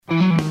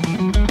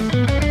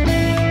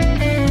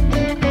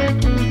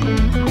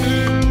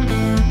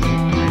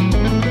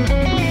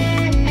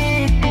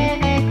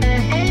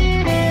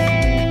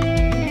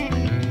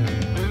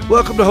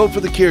Welcome to Hope for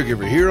the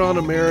Caregiver here on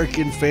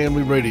American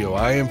Family Radio.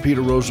 I am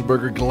Peter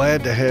Rosenberger.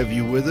 Glad to have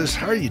you with us.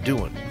 How are you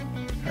doing?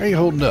 How are you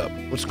holding up?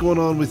 What's going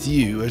on with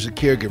you as a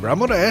caregiver? I'm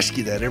going to ask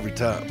you that every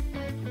time.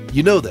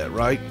 You know that,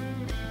 right?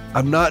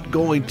 I'm not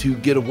going to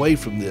get away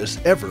from this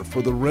ever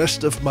for the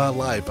rest of my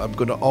life. I'm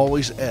going to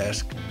always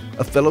ask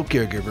a fellow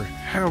caregiver,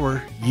 how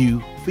are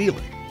you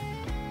feeling?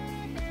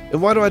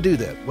 And why do I do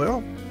that?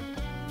 Well,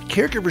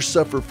 caregivers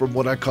suffer from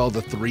what I call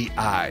the 3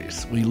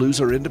 I's. We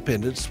lose our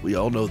independence. We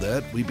all know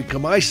that. We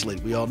become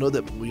isolated. We all know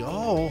that. But we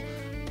all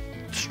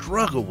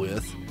struggle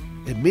with,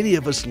 and many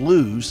of us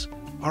lose,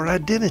 our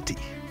identity.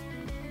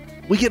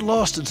 We get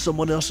lost in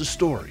someone else's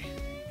story.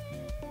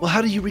 Well,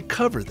 how do you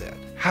recover that?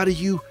 How do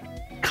you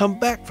come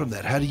back from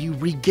that? How do you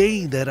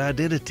regain that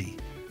identity?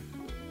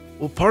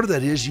 Well, part of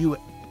that is you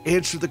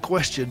answer the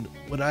question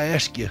when I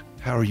ask you,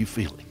 how are you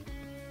feeling?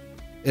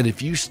 And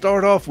if you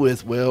start off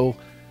with, well,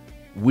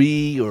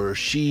 we or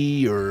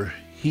she or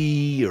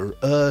he or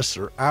us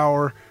or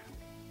our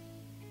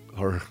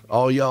or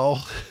all y'all,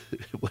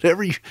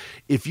 whatever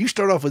if you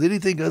start off with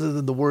anything other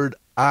than the word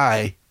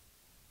I,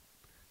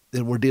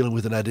 then we're dealing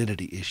with an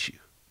identity issue.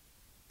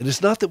 And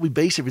it's not that we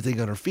base everything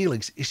on our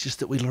feelings, it's just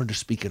that we learn to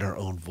speak in our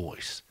own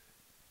voice.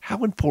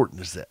 How important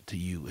is that to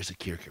you as a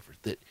caregiver,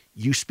 that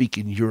you speak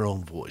in your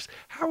own voice?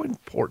 How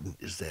important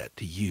is that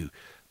to you,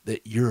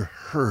 that you're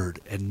heard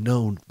and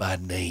known by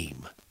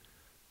name?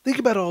 Think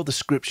about all the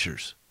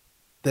scriptures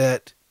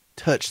that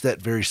touch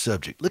that very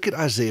subject. Look at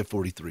Isaiah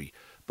 43.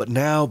 But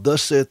now,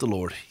 thus saith the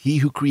Lord, he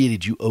who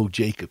created you, O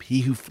Jacob,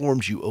 he who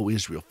formed you, O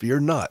Israel, fear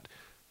not,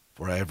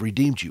 for I have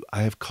redeemed you.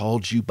 I have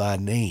called you by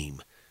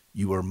name.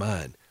 You are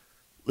mine.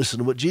 Listen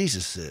to what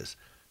Jesus says.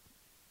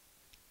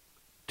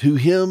 To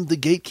him the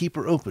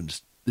gatekeeper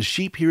opens. The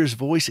sheep hear his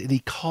voice, and he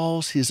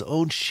calls his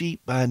own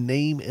sheep by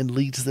name and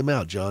leads them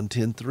out. John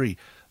 10:3.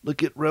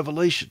 Look at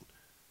Revelation.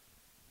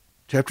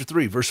 Chapter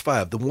 3, verse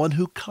 5, the one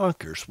who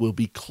conquers will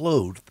be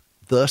clothed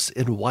thus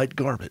in white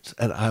garments,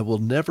 and I will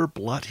never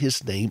blot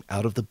his name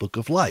out of the book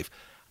of life.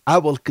 I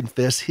will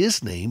confess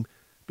his name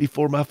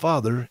before my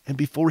Father and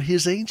before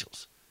his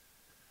angels.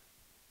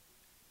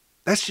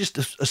 That's just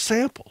a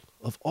sample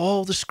of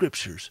all the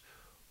scriptures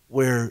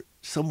where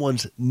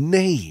someone's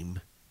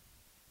name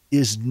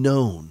is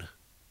known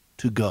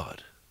to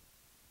God.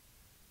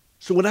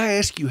 So when I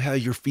ask you how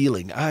you're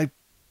feeling, I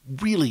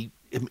really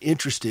am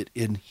interested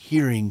in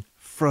hearing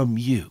from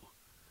you,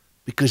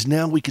 because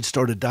now we can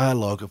start a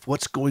dialogue of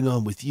what's going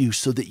on with you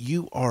so that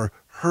you are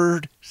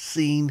heard,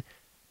 seen,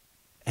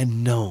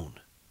 and known.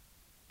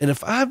 And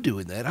if I'm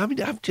doing that,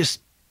 I'm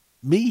just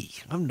me.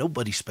 I'm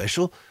nobody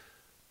special.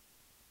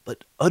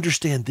 But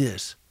understand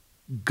this,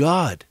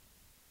 God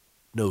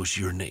knows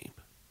your name.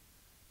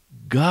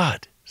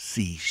 God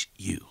sees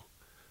you.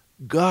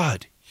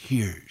 God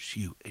hears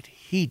you, and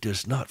he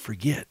does not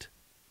forget.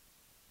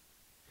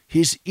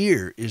 His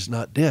ear is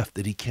not deaf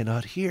that he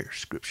cannot hear,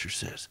 Scripture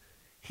says.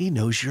 He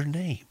knows your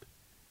name.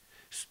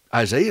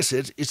 Isaiah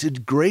says it's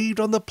engraved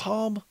on the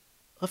palm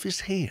of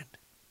his hand.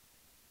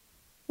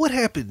 What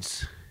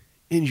happens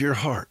in your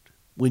heart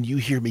when you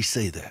hear me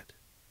say that?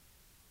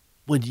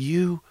 When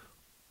you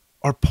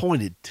are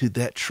pointed to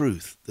that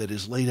truth that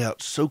is laid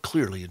out so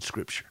clearly in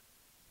Scripture?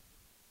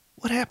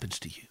 What happens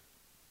to you?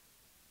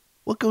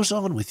 What goes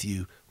on with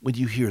you when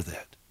you hear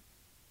that?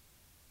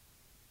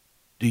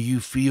 Do you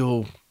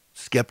feel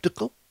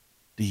skeptical?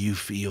 Do you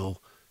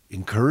feel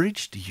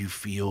encouraged? Do you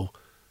feel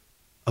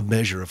a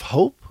measure of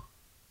hope?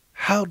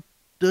 How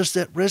does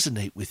that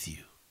resonate with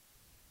you?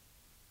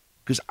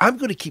 Because I'm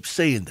going to keep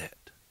saying that.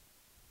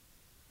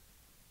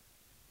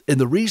 And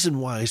the reason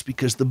why is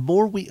because the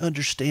more we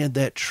understand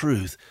that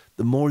truth,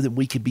 the more that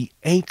we can be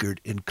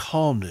anchored in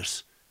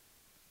calmness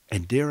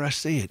and, dare I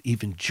say it,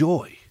 even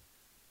joy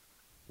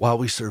while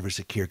we serve as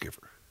a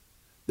caregiver.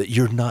 That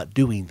you're not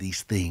doing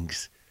these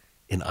things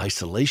in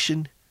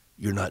isolation.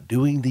 You're not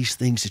doing these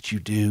things that you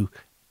do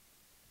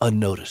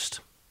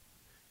unnoticed.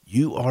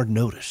 You are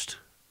noticed.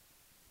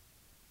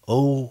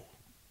 Oh,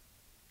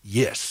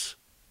 yes,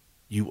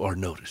 you are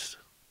noticed.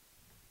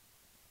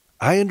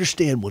 I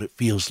understand what it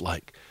feels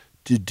like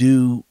to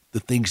do the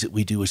things that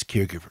we do as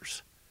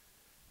caregivers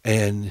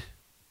and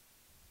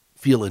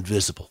feel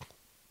invisible.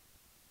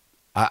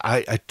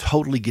 I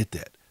totally get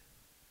that.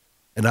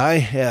 And I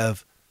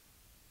have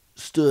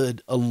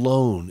stood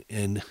alone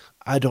in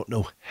I don't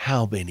know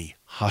how many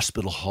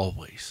hospital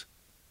hallways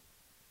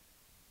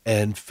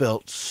and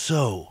felt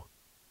so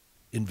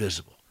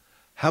invisible.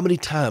 How many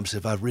times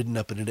have I ridden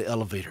up in an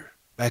elevator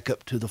back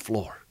up to the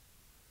floor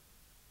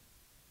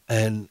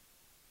and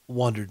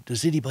wondered,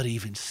 does anybody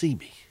even see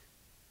me?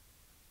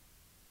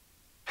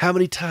 How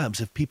many times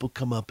have people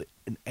come up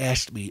and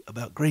asked me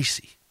about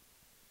Gracie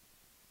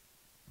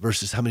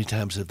versus how many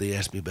times have they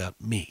asked me about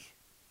me?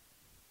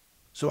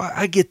 So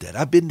I get that.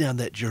 I've been down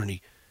that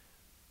journey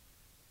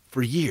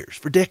for years,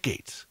 for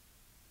decades.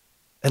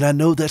 And I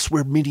know that's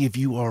where many of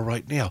you are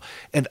right now.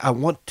 And I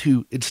want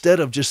to, instead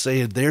of just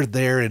saying they're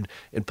there and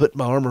putting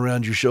my arm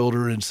around your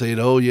shoulder and saying,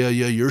 oh, yeah,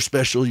 you're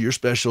special,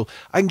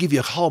 I can give you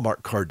a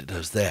Hallmark card that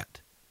does that.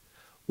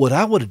 What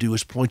I want to do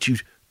is point you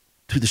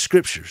to the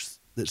scriptures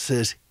that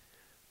says,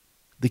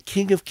 the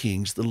King of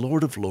Kings, the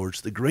Lord of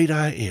Lords, the great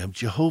I am,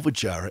 Jehovah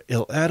Jireh,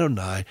 El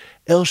Adonai,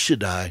 El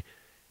Shaddai,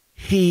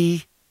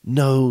 he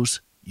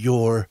knows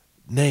your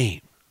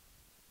name.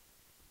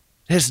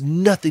 It has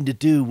nothing to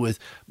do with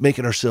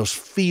making ourselves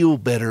feel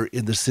better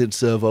in the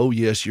sense of, oh,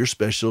 yes, you're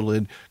special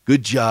and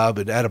good job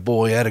and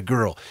attaboy,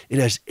 attagirl. It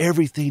has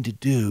everything to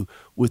do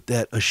with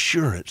that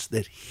assurance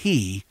that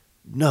he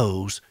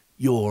knows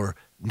your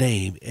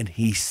name and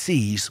he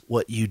sees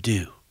what you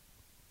do.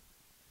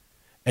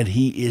 And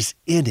he is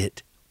in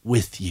it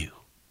with you.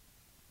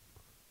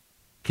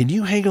 Can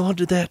you hang on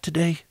to that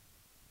today?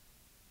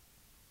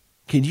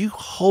 Can you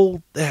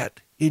hold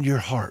that in your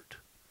heart?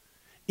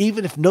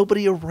 Even if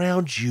nobody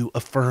around you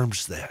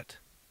affirms that.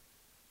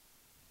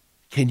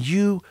 Can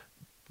you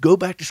go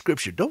back to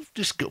Scripture? Don't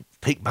just go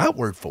take my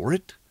word for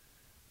it.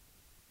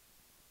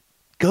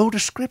 Go to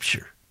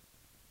Scripture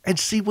and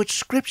see what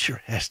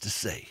Scripture has to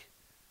say.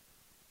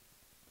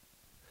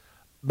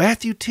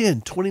 Matthew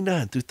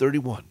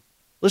 10:29-31.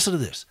 Listen to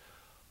this.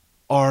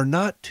 Are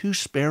not 2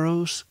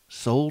 sparrows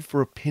sold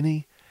for a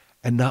penny,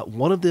 and not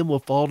one of them will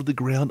fall to the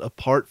ground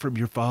apart from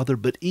your Father,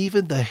 but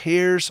even the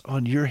hairs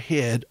on your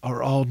head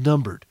are all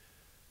numbered.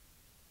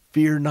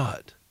 Fear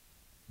not,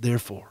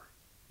 therefore,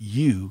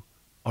 you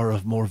are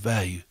of more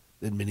value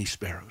than many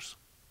sparrows.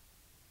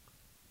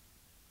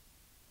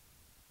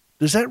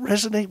 Does that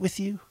resonate with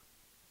you?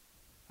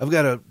 I've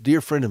got a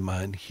dear friend of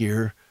mine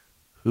here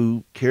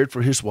who cared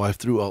for his wife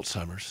through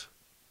Alzheimer's.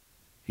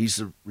 He's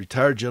a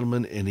retired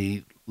gentleman, and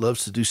he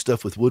loves to do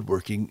stuff with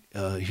woodworking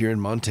here in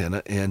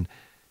Montana, and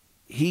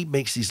he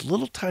makes these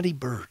little tiny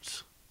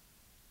birds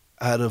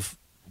out of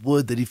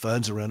wood that he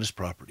finds around his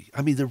property.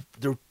 I mean,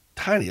 they're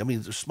tiny. I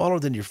mean, they're smaller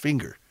than your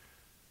finger.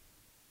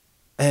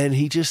 And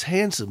he just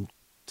hands them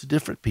to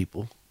different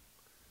people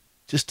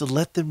just to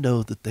let them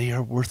know that they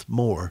are worth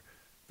more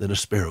than a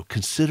sparrow.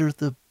 Consider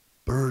the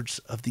birds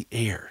of the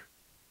air,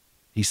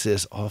 he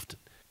says often.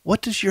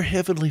 What does your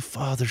heavenly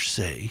Father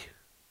say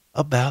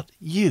about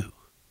you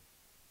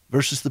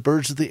versus the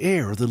birds of the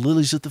air or the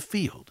lilies of the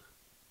field?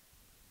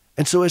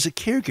 And so as a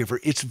caregiver,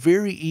 it's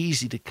very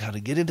easy to kind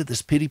of get into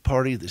this pity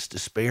party, this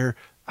despair.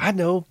 I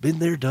know, been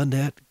there, done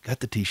that, got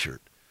the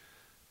t-shirt.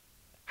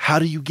 How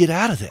do you get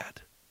out of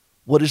that?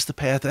 What is the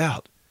path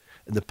out?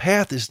 And the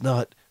path is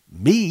not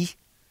me.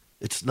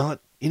 It's not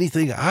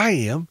anything I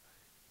am.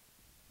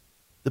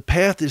 The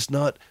path is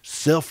not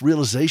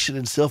self-realization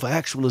and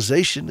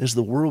self-actualization, as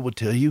the world would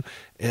tell you,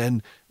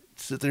 and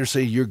sit there and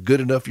say you're good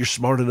enough, you're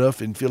smart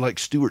enough, and feel like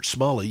Stuart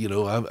Smalley,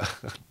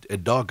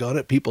 and doggone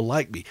it, people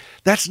like me.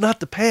 That's not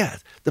the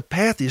path. The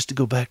path is to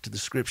go back to the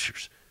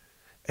Scriptures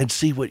and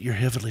see what your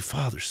Heavenly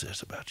Father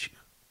says about you.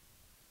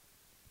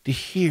 To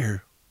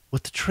hear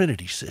what the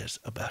Trinity says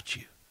about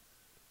you.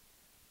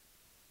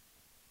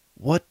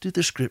 What do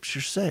the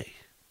Scriptures say?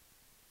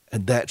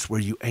 And that's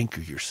where you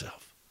anchor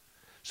yourself.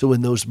 So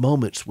in those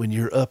moments when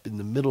you're up in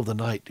the middle of the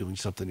night doing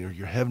something, or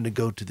you're having to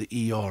go to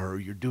the ER, or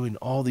you're doing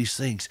all these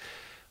things,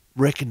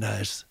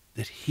 recognize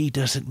that he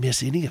doesn't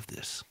miss any of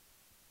this.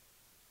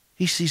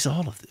 He sees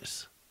all of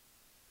this.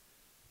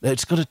 Now,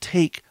 it's going to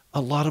take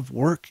a lot of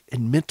work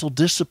and mental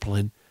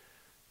discipline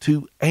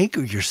to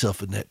anchor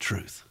yourself in that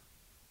truth.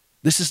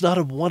 This is not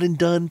a one and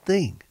done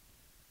thing.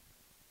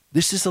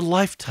 This is a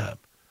lifetime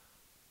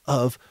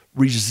of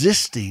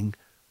resisting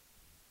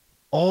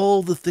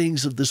all the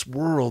things of this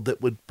world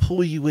that would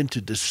pull you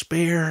into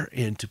despair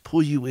and to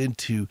pull you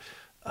into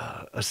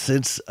a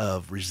sense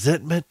of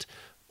resentment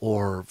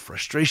or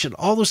frustration,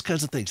 all those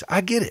kinds of things.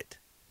 I get it.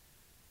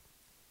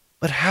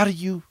 But how do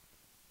you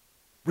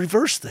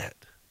reverse that?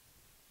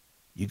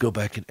 You go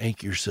back and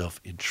anchor yourself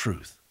in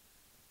truth,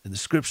 in the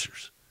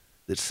Scriptures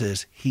that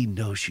says he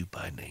knows you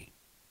by name.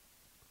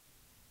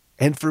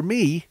 And for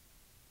me,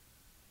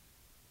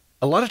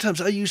 a lot of times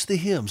I use the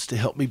hymns to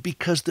help me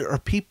because there are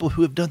people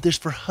who have done this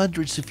for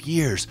hundreds of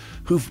years,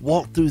 who've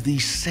walked through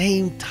these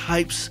same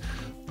types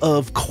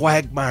of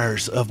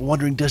quagmires of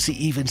wondering, does he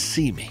even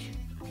see me?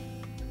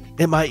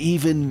 Am I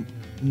even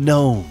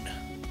known?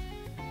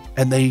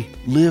 And they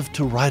live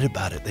to write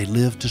about it. They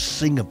live to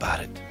sing about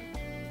it.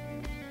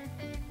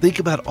 Think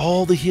about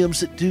all the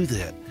hymns that do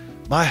that.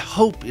 My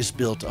hope is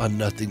built on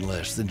nothing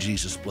less than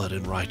Jesus' blood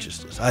and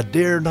righteousness. I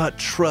dare not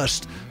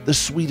trust the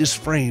sweetest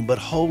frame, but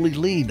wholly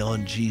lean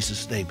on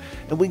Jesus' name.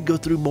 And we can go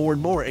through more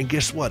and more. And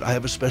guess what? I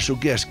have a special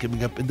guest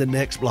coming up in the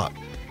next block,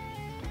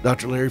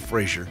 Dr. Larry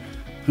Frazier,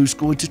 who's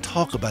going to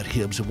talk about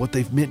hymns and what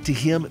they've meant to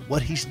him,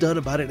 what he's done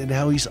about it, and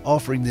how he's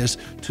offering this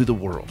to the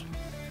world.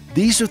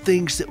 These are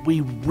things that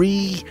we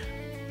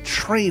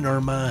retrain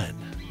our mind,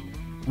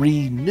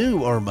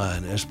 renew our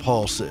mind, as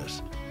Paul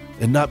says,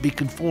 and not be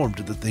conformed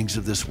to the things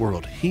of this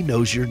world. He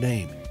knows your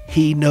name.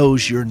 He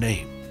knows your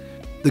name.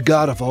 The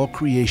God of all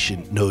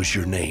creation knows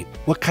your name.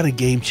 What kind of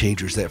game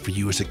changer is that for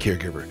you as a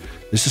caregiver?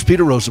 This is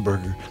Peter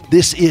Rosenberger.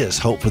 This is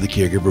Hope for the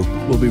Caregiver.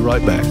 We'll be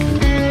right back.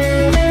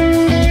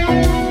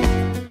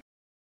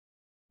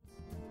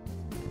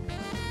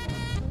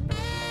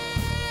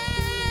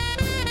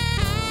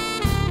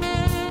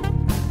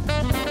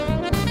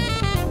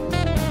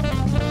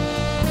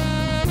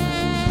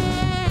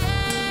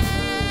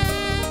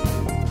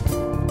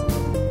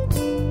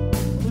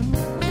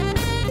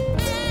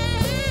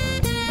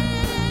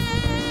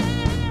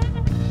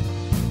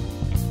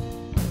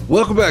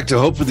 Welcome back to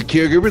Hope for the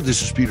Caregiver.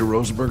 This is Peter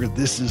Rosenberger.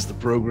 This is the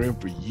program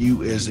for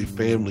you as a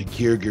family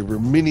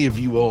caregiver. Many of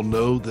you all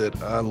know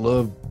that I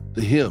love the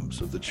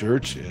hymns of the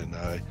church, and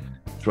I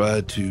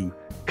try to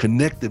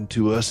connect them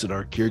to us in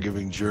our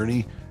caregiving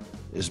journey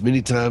as many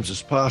times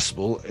as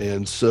possible.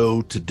 And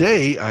so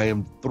today I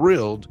am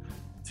thrilled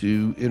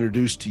to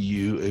introduce to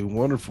you a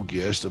wonderful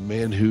guest, a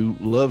man who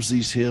loves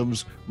these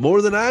hymns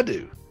more than I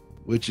do,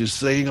 which is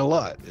saying a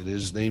lot. And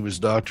his name is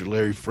Dr.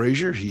 Larry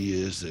Frazier.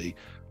 He is a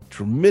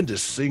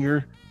tremendous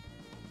singer,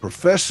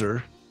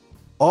 professor,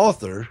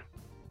 author,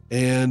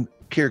 and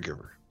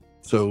caregiver.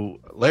 So,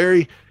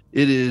 Larry,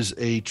 it is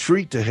a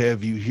treat to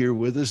have you here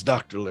with us,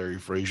 Dr. Larry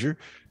Frazier.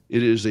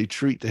 It is a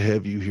treat to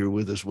have you here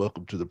with us.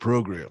 Welcome to the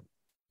program.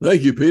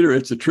 Thank you, Peter.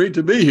 It's a treat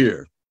to be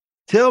here.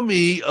 Tell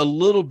me a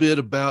little bit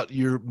about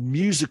your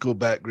musical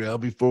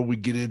background before we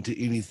get into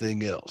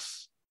anything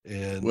else.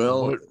 And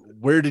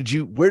where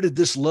did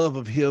this love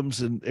of hymns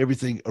and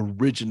everything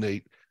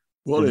originate?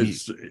 Well,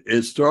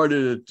 it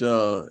started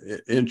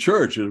in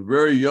church at a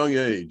very young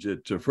age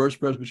at First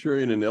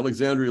Presbyterian in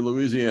Alexandria,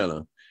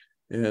 Louisiana.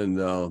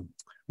 And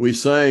we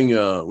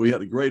sang, we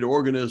had a great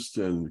organist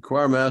and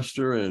choir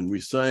master, and we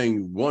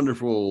sang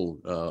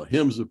wonderful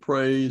hymns of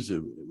praise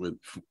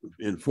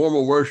in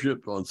formal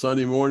worship on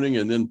Sunday morning.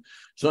 And then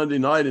Sunday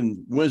night and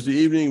Wednesday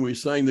evening, we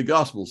sang the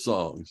gospel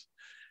songs.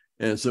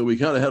 And so we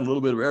kind of had a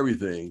little bit of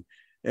everything.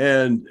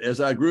 And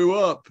as I grew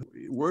up,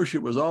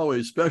 worship was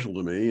always special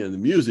to me, and the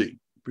music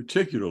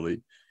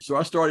particularly. So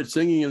I started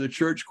singing in the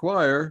church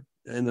choir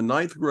in the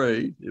 9th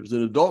grade. It was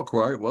an adult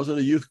choir. It wasn't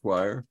a youth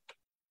choir.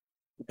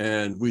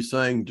 And we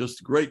sang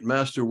just great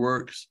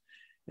masterworks,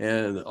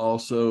 and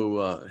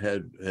also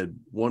had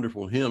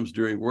wonderful hymns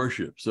during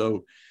worship.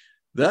 So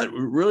that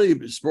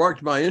really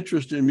sparked my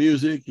interest in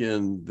music.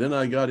 And then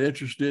I got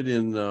interested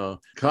in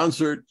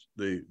concert,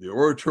 the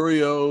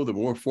oratorio, the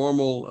more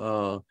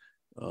formal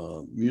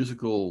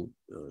musical,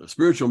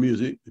 spiritual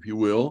music, if you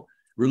will,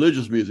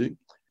 religious music.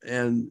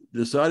 And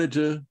decided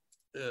to,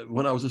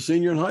 when I was a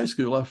senior in high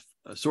school,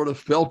 I sort of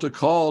felt a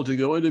call to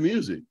go into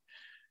music.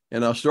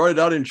 And I started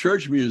out in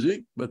church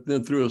music, but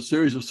then through a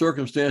series of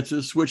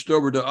circumstances, switched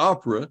over to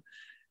opera.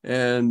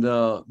 And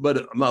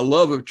but my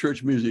love of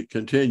church music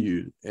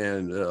continued,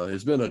 and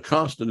has been a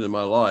constant in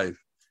my life.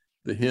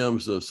 The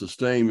hymns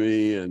sustained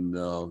me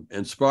and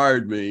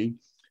inspired me,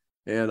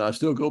 and I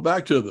still go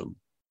back to them.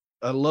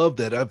 I love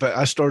that.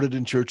 I started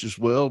in church as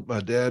well.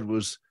 My dad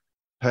was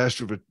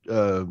pastor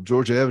of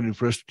Georgia Avenue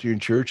Presbyterian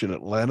Church in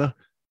Atlanta.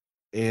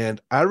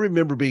 And I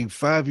remember being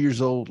 5 years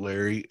old,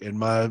 Larry, and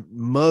my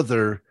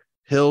mother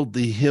held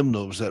the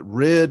hymnals, that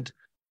red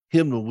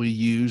hymnal we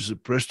use, the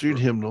Presbyterian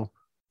hymnal.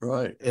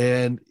 Right.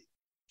 And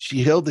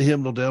she held the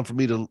hymnal down for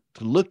me to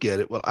look at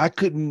it. Well, I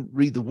couldn't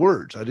read the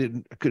words. I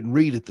couldn't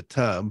read at the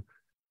time.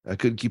 I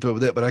couldn't keep up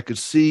with that, but I could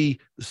see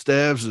the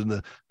staves and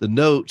the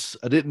notes.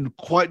 I didn't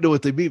quite know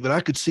what they mean, but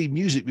I could see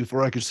music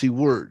before I could see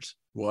words.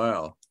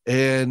 Wow.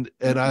 And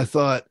I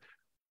thought,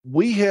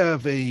 we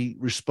have a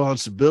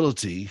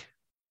responsibility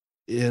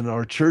in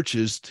our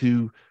churches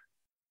to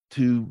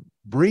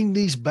bring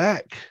these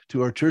back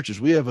to our churches.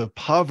 We have a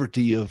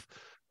poverty of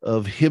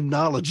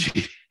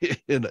hymnology,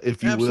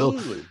 if you will,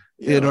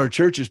 in our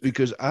churches,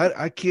 because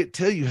I can't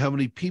tell you how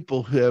many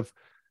people have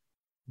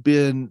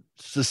been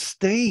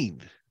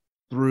sustained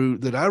through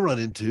that I run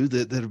into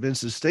that have been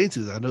sustained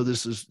through that. I know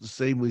this is the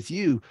same with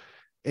you.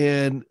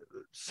 And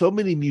so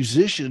many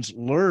musicians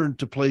learn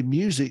to play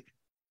music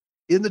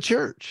in the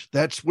church.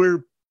 That's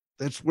where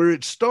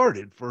it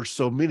started for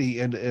so many.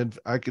 And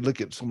I could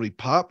look at so many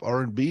pop,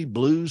 R&B,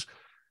 blues,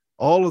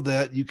 all of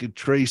that you could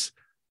trace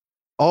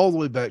all the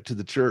way back to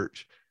the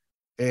church.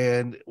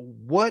 And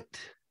what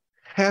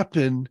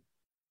happened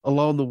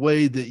along the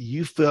way that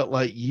you felt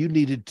like you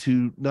needed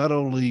to not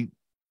only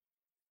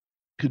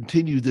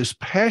continue this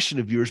passion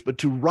of yours, but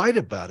to write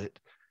about it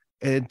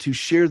and to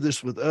share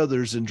this with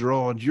others and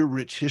draw on your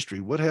rich history?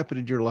 What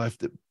happened in your life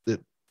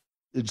that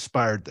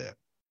inspired that?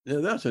 Yeah,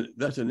 that's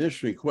an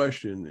interesting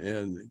question.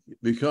 And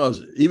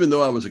because even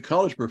though I was a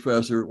college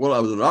professor, well, I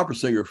was an opera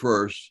singer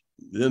first,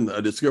 then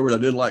I discovered I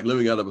didn't like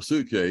living out of a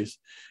suitcase.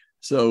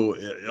 So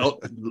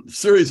a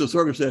series of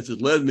circumstances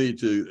led me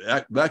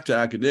back to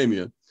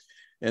academia.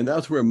 And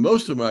that's where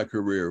most of my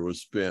career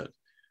was spent.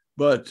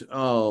 But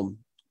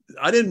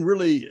I didn't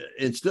really,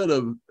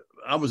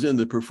 I was in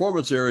the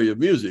performance area of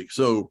music.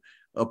 So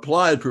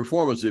applied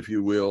performance, if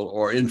you will,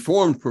 or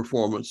informed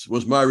performance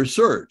was my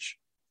research.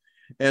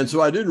 And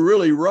so I didn't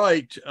really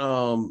write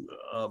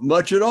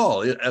much at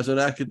all as an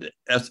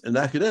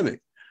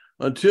academic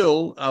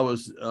until I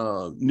was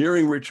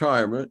nearing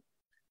retirement.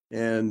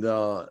 And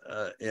a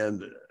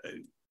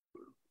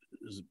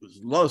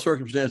lot of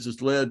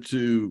circumstances led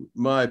to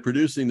my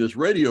producing this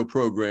radio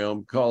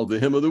program called The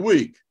Hymn of the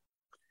Week.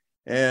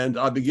 And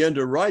I began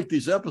to write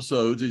these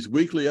episodes, these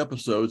weekly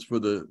episodes for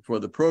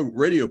the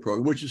radio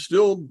program, which is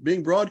still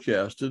being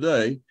broadcast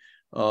today,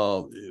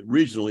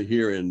 regionally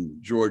here in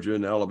Georgia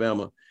and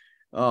Alabama.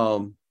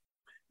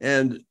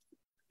 And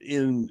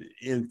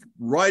in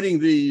writing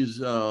these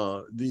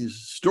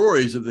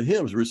stories of the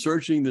hymns,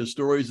 researching the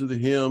stories of the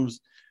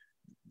hymns,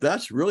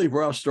 that's really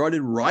where I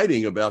started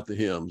writing about the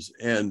hymns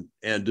and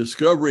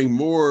discovering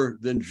more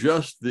than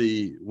just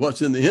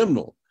what's in the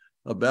hymnal,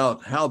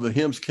 about how the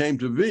hymns came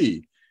to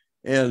be.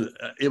 And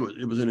it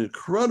was an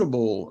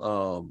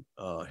incredible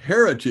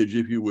heritage,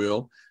 if you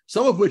will,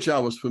 some of which I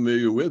was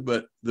familiar with,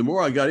 but the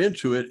more I got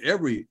into it,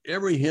 every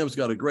hymn's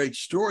got a great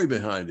story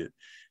behind it.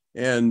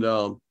 And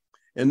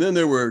then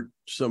there were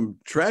some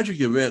tragic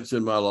events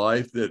in my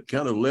life that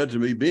kind of led to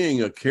me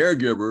being a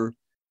caregiver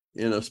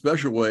in a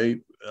special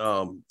way.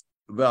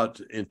 About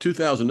in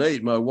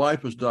 2008, my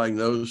wife was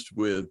diagnosed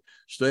with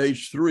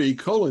stage 3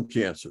 colon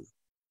cancer.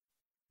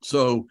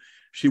 So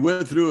she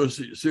went through a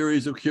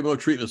series of chemo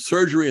treatment,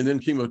 surgery, and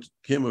then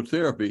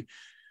chemotherapy.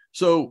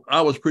 So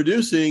I was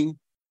producing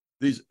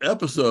these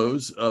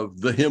episodes of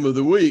the Hymn of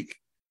the Week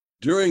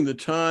during the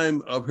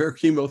time of her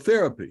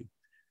chemotherapy.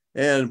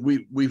 And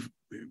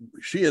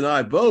she and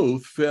I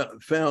both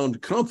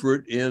found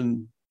comfort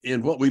in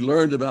what we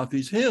learned about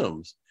these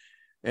hymns.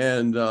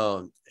 And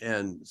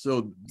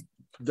so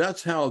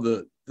that's how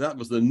that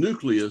was the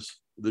nucleus,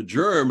 the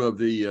germ of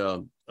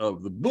the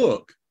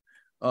book,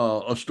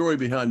 A Story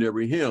Behind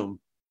Every Hymn,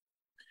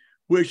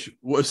 which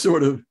was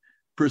sort of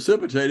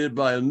precipitated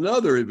by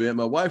another event.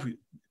 My wife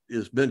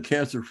has been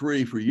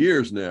cancer-free for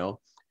years now.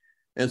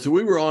 And so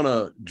we were on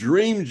a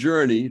dream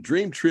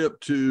trip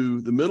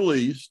to the Middle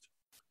East.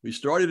 We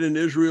started in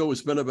Israel. We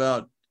spent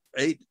about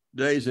 8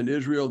 days in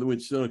Israel. Then we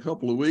spent a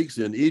couple of weeks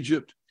in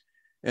Egypt.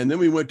 And then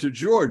we went to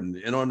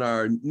Jordan.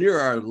 And near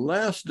our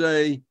last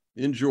day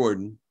in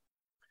Jordan,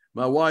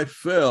 my wife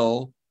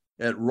fell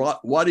at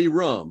Wadi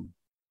Rum.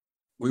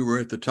 We were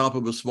at the top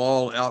of a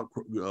small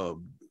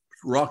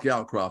rock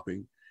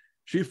outcropping.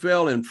 She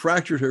fell and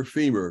fractured her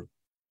femur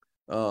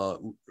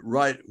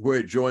right where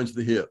it joins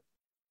the hip.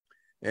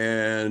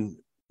 And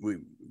we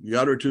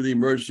got her to the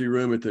emergency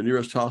room at the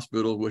nearest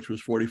hospital, which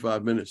was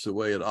 45 minutes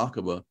away at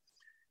Aqaba.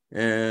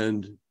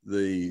 And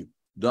the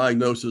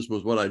diagnosis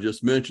was what I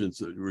just mentioned,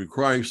 so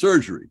requiring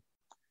surgery.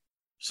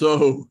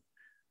 So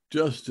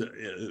just,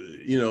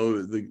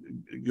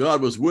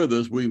 God was with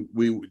us.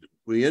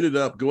 We ended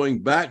up going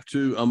back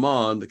to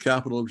Amman, the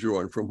capital of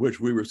Jordan, from which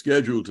we were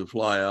scheduled to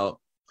fly out.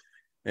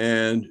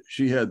 And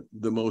she had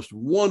the most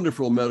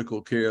wonderful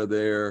medical care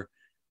there.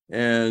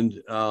 And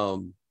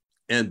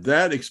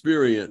that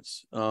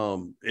experience,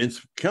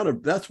 it's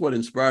that's what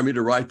inspired me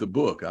to write the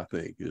book, I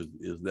think, is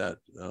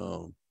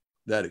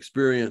that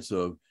experience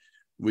of,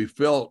 we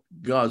felt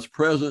God's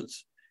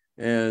presence,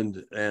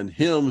 and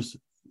hymns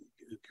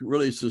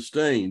really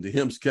sustained. The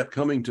hymns kept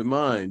coming to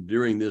mind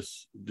during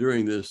this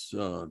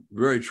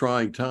very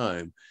trying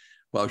time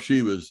while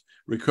she was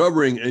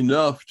recovering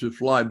enough to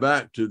fly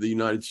back to the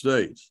United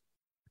States.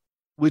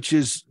 Which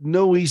is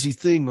no easy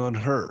thing on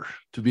her,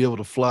 to be able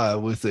to fly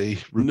with a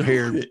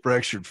repaired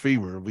fractured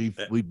femur. We've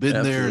been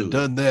Absolutely. There and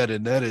done that,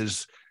 and that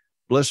is,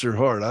 bless her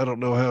heart. I don't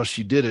know how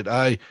she did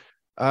it.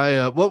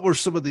 What were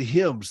some of the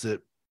hymns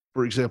that,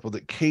 for example,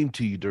 that came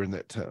to you during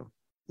that time?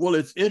 Well,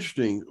 it's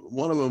interesting.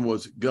 One of them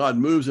was, God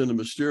moves in a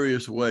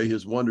mysterious way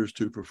his wonders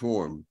to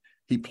perform.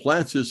 He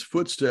plants his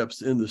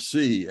footsteps in the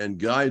sea and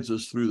guides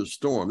us through the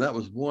storm. That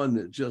was one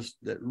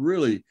that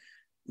really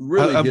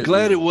I'm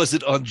glad it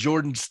wasn't On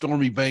Jordan's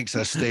Stormy Banks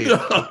I Stayed.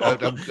 No.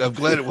 I'm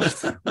glad it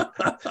wasn't.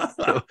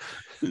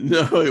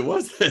 No, it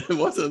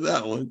wasn't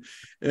that one.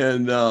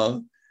 And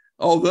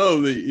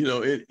although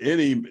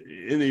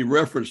any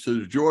reference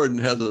to Jordan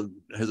has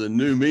a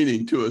new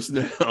meaning to us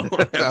now.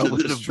 I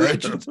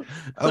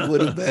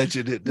would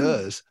imagine it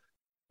does.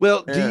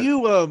 Well, do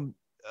you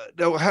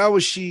now, how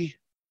is she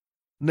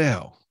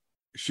now?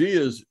 She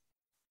is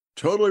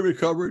totally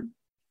recovered.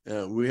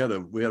 We had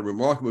a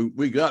remarkable.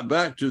 We got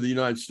back to the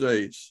United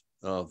States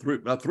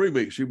about 3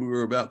 weeks. We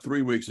were about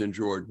 3 weeks in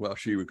Jordan while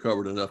she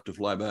recovered enough to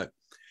fly back.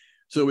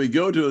 So we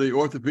go to the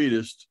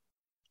orthopedist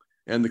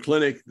and the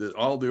clinic.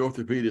 All the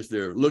orthopedists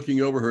there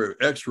looking over her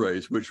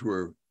X-rays, which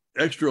were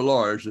extra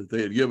large, that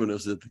they had given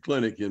us at the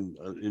clinic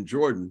in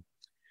Jordan,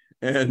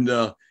 and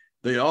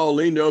they all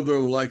leaned over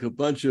them like a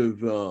bunch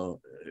of.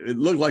 It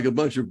looked like a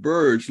bunch of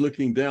birds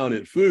looking down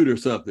at food or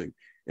something,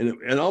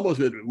 and almost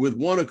with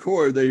one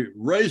accord they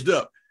raised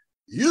up.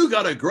 You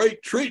got a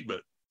great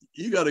treatment.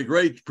 You got a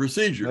great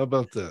procedure. How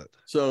about that?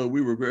 So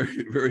we were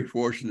very, very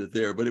fortunate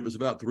there, but it was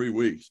about 3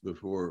 weeks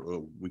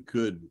before we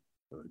could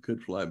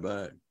fly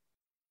back.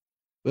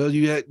 Well,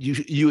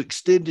 you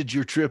extended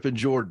your trip in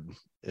Jordan.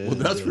 Well,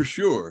 that's for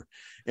sure.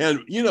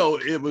 And,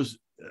 it was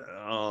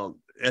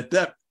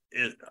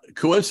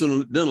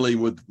coincidentally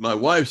with my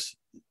wife's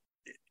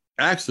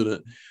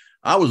accident,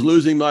 I was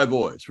losing my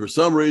voice. For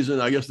some reason,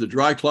 I guess the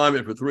dry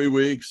climate for 3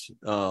 weeks,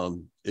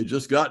 it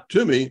just got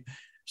to me.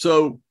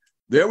 So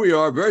there we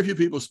are. Very few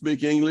people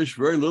speak English,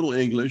 very little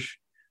English.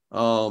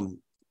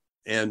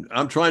 And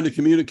I'm trying to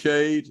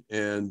communicate,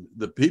 and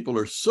the people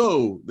were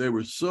so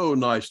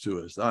nice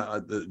to us.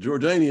 The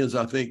Jordanians,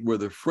 I think, were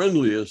the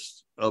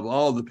friendliest of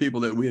all the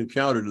people that we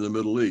encountered in the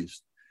Middle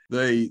East.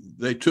 They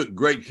took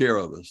great care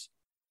of us.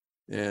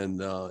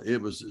 And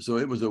it was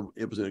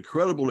an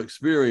incredible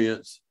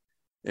experience.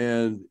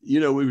 And,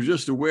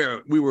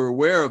 we were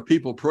aware of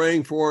people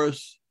praying for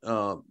us.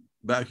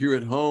 back here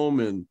at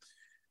home,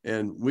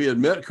 and we had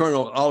met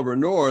Colonel Oliver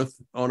North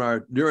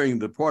during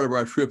the part of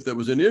our trip that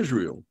was in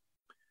Israel.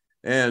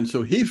 And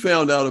so he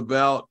found out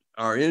about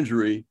our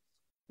injury,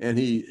 and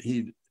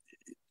he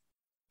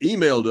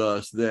emailed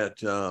us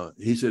that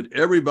he said,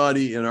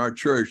 everybody in our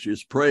church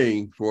is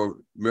praying for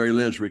Mary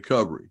Lynn's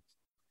recovery.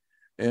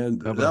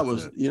 And that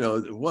was,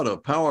 what a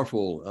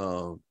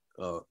powerful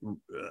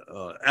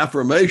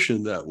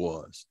affirmation that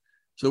was.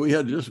 So we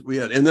had,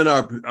 and then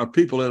our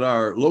people at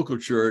our local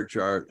church,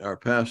 our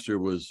pastor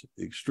was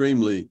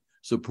extremely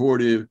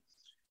supportive,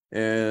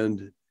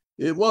 and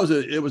it was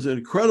an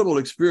incredible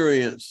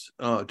experience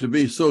to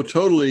be so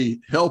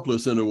totally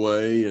helpless in a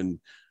way and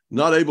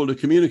not able to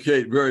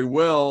communicate very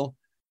well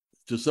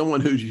to someone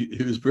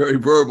who's very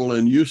verbal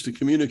and used to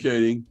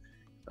communicating.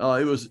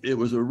 It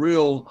was a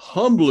real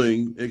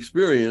humbling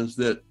experience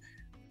that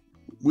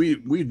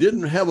we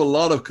didn't have a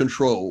lot of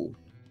control,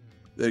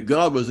 that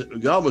God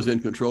was in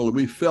control, and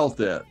we felt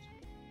that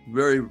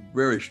very,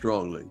 very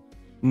strongly.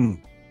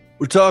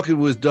 We're talking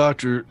with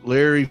Dr.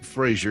 Larry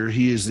Frazier.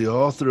 He is the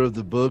author of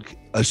the book,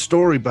 A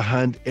Story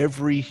Behind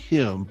Every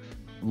Hymn,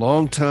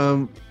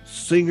 longtime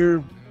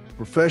singer,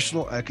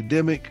 professional,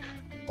 academic,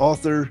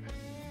 author,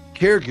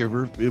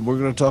 caregiver, and we're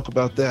going to talk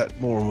about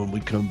that more when we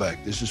come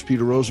back. This is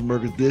Peter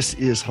Rosenberger. This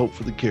is Hope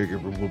for the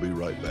Caregiver. We'll be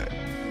right back.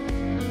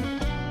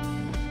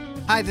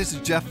 Hi, this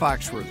is Jeff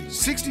Foxworthy.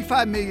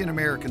 65 million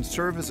Americans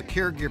serve as a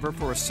caregiver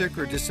for a sick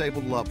or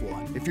disabled loved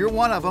one. If you're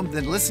one of them,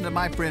 then listen to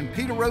my friend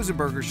Peter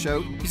Rosenberger's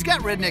show. He's got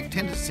redneck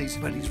tendencies,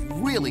 but he's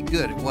really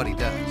good at what he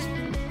does.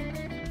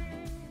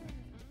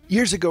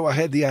 Years ago, I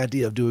had the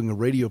idea of doing a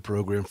radio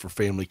program for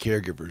family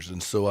caregivers,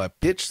 and so I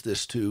pitched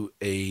this to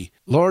a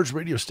large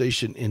radio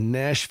station in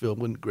Nashville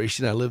when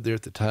Gracie and I lived there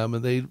at the time,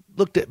 and they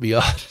looked at me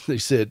odd. They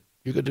said,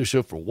 "You're going to do a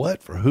show for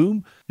what? For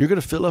whom? You're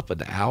going to fill up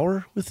an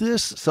hour with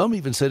this?" Some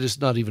even said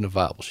it's not even a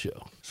viable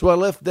show. So I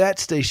left that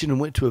station and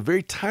went to a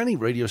very tiny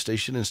radio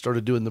station and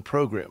started doing the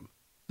program.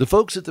 The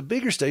folks at the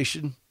bigger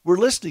station were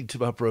listening to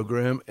my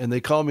program, and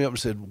they called me up and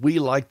said, "We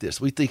like this.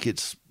 We think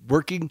it's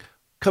working.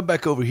 Come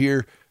back over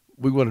here.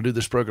 We want to do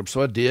this program."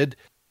 So I did.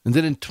 And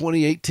then in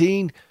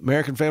 2018,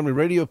 American Family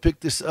Radio picked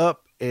this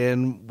up,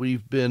 and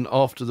we've been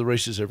off to the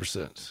races ever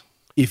since.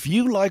 If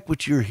you like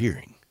what you're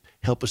hearing,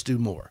 help us do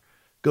more.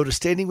 Go to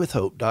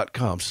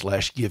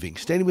standingwithhope.com/giving.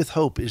 Standing with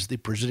Hope is the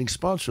presenting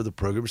sponsor of the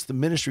program. It's the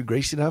ministry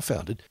Gracie and I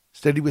founded.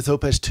 Standing with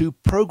Hope has two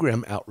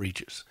program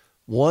outreaches.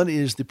 One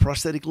is the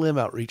prosthetic limb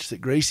outreach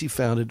that Gracie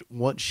founded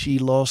once she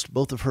lost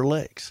both of her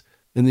legs.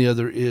 And the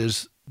other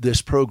is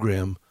this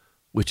program,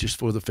 which is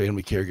for the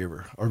family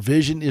caregiver. Our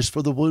vision is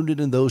for the wounded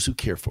and those who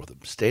care for them.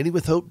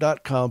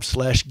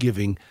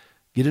 Standingwithhope.com/giving.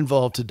 Get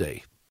involved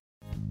today.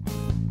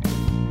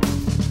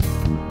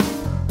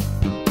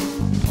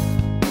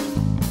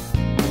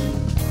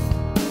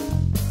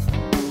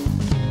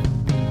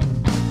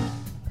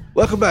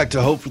 Welcome back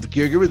to Hope for the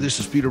Caregiver. This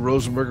is Peter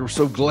Rosenberger. We're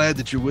so glad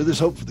that you're with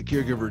us.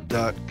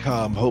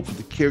 HopeForTheCaregiver.com,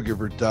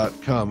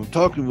 HopeForTheCaregiver.com. I'm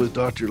talking with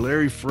Dr.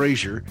 Larry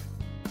Frazier.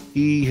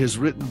 He has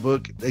written a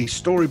book, A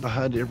Story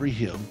Behind Every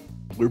Hymn.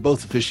 We're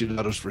both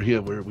aficionados for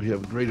hymn. We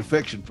have a great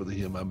affection for the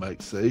hymn, I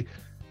might say.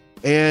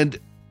 And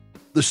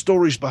the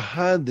stories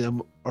behind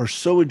them are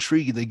so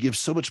intriguing. They give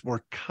so much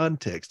more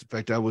context. In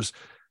fact, I was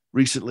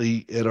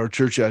recently at our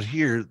church out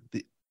here.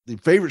 The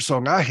favorite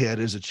song I had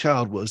as a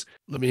child was,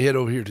 let me head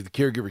over here to the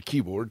caregiver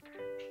keyboard.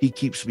 He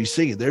keeps me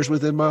singing. There's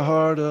within my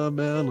heart a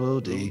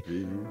melody.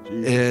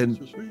 And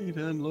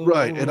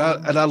right. And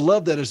I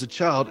loved that as a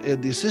child.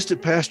 And the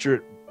assistant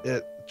pastor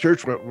at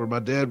church where my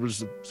dad was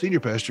the senior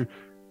pastor,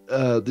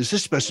 the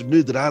assistant pastor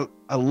knew that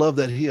I love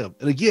that hymn.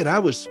 And again, I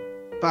was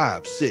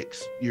 5,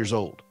 6 years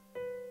old.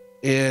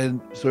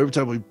 And so every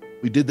time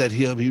we did that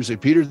hymn, he would say,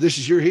 "Peter, this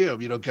is your hymn,"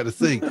 kind of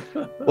thing.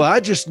 Well,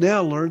 I just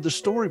now learned the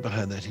story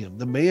behind that hymn.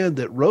 The man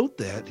that wrote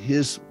that,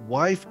 his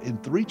wife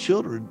and 3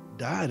 children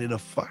died in a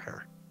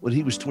fire when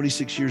he was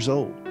 26 years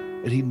old.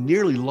 And he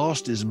nearly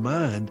lost his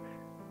mind.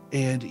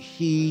 And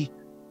he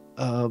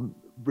was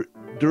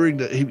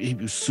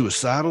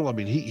suicidal. I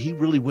mean, he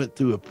really went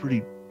through a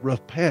pretty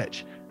rough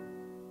patch.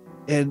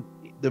 And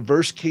the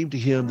verse came to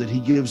him that he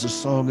gives a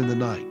song in the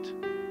night.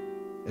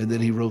 And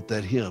then he wrote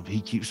that hymn,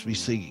 He Keeps Me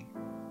Singing.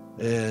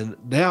 And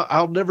now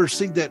I'll never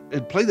sing that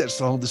and play that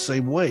song the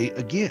same way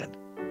again.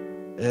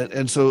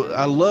 And so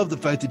I love the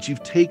fact that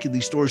you've taken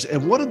these stories.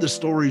 And one of the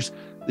stories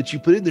that you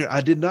put in there,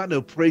 I did not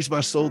know, Praise My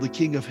Soul, the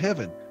King of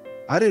Heaven.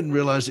 I didn't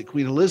realize that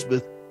Queen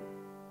Elizabeth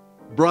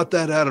brought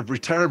that out of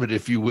retirement,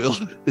 if you will.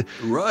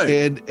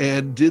 Right.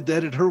 And did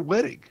that at her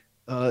wedding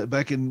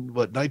back in,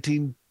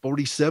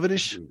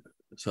 1947-ish?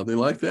 Something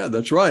like that.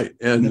 That's right.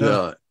 And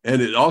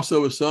it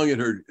also was sung at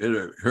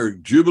her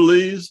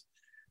jubilees.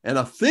 And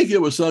I think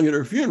it was sung at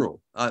her funeral.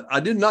 I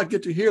did not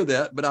get to hear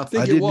that, but I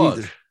think it was.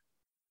 Either.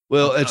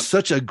 Well, it's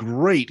such a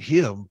great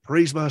hymn.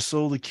 Praise my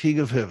soul, the King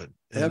of Heaven.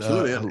 And,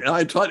 absolutely. And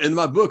in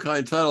my book, I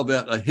entitled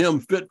that A Hymn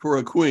Fit for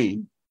a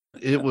Queen.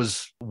 It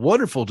was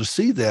wonderful to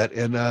see that.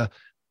 And I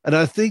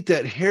think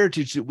that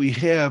heritage that we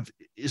have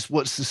is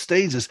what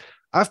sustains us.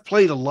 I've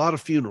played a lot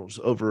of funerals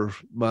over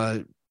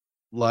my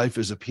life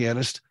as a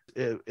pianist.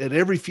 At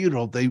every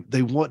funeral,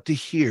 they want to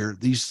hear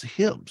these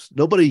hymns.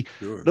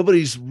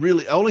 Nobody's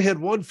really. I only had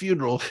one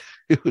funeral.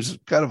 It was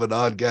kind of an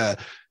odd guy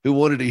who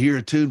wanted to hear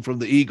a tune from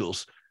the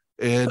Eagles,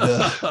 and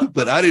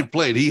but I didn't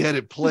play it. He had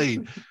it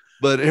played,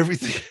 but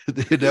everything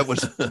that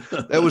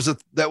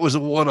was a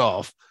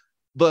one-off.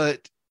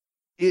 But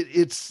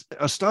it's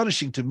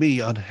astonishing to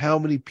me on how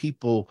many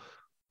people,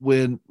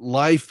 when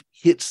life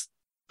hits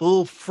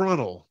full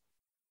frontal,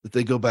 that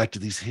they go back to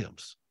these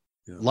hymns.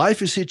 Yeah. Life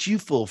has hit you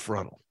full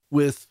frontal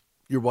with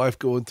your wife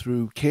going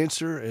through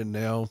cancer and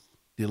now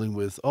dealing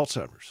with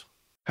Alzheimer's.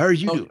 How are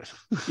you doing?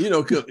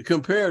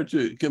 Compared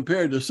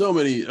to so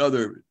many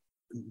other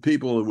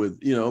people with,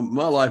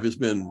 my life has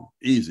been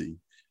easy.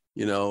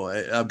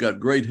 I've got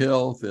great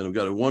health and I've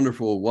got a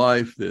wonderful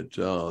wife that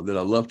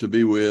I love to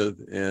be with.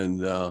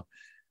 And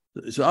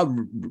so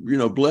I'm,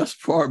 blessed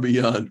far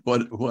beyond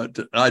what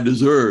I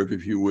deserve,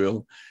 if you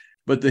will.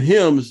 But the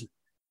hymns,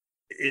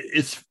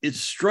 it's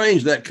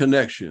strange, that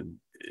connection,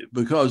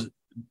 because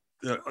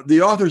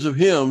the authors of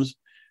hymns,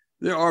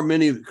 there are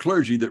many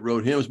clergy that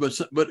wrote hymns, but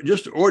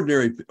just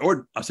non-ordained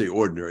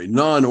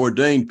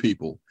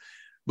people.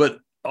 But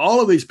all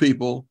of these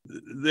people,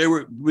 they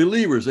were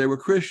believers, they were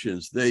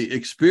Christians. They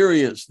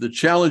experienced the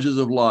challenges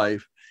of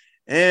life,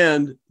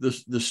 and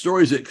the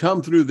stories that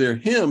come through their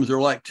hymns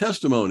are like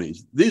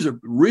testimonies. These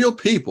are real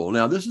people.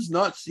 Now, this is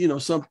not,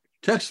 some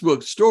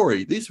textbook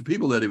story. These are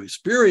people that have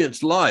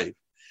experienced life.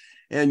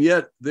 And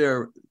yet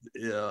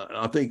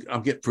I think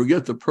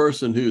forget the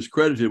person who's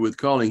credited with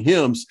calling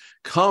hymns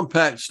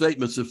compact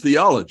statements of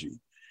theology.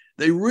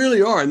 They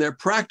really are, and they're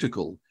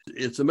practical.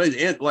 It's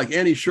amazing. And like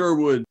Annie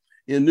Sherwood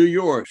in New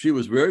York, she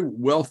was very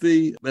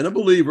wealthy and a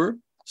believer,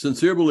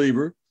 sincere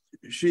believer.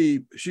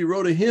 She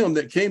wrote a hymn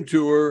that came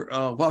to her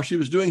while she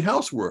was doing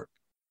housework.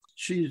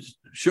 She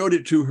showed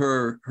it to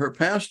her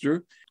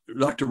pastor,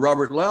 Dr.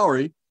 Robert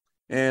Lowry,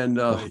 and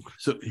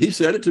so he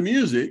set it to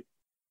music.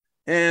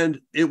 And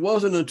it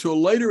wasn't until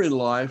later in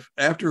life,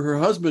 after her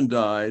husband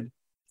died,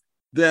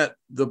 that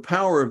the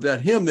power of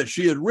that hymn that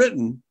she had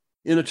written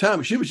in a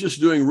time, she was just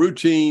doing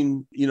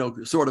routine,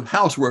 sort of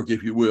housework,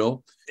 if you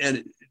will.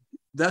 And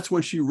that's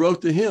when she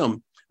wrote the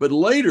hymn. But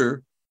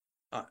later,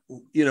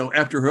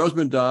 after her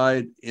husband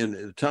died in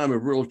a time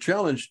of real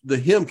challenge, the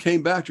hymn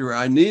came back to her.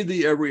 I need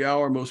thee every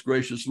hour, most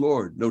gracious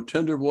Lord. No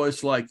tender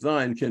voice like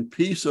thine can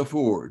peace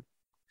afford.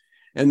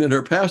 And then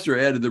her pastor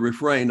added the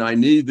refrain, I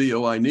need thee,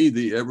 oh, I need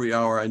thee, every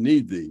hour I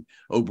need thee.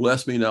 Oh,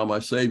 bless me now, my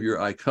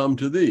Savior, I come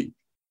to thee.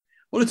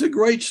 Well, it's a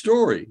great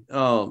story.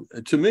 To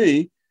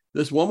me,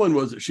 this woman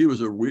was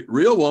a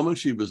real woman.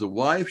 She was a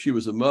wife, she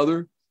was a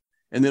mother.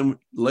 And then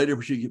later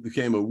she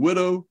became a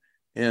widow.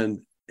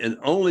 And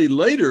only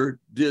later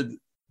did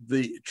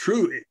the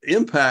true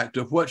impact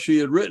of what she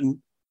had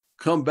written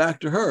come back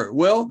to her.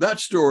 Well, that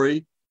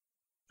story,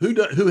 who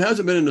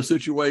hasn't been in a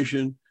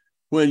situation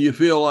when you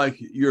feel like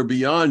you're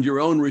beyond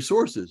your own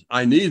resources?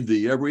 I need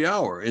thee every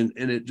hour. And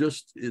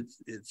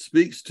it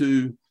speaks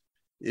to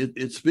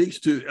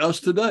us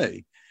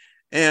today.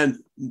 And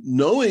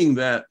knowing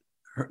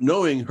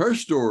her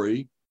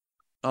story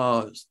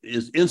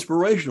is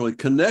inspirational. It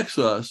connects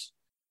us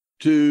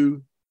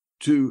to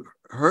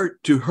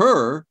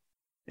her.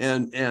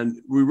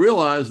 And we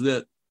realize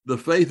that the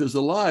faith is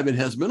alive and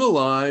has been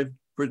alive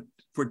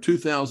for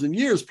 2,000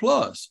 years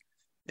plus.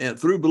 And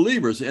through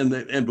believers,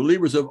 and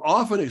believers have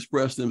often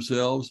expressed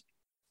themselves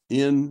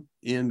in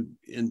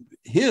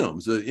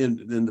hymns,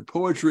 in the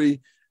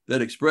poetry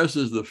that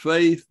expresses the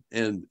faith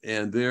and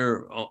in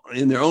their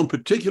own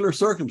particular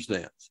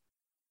circumstance.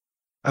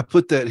 I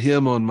put that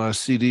hymn on my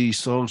CD,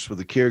 Songs for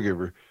the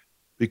Caregiver,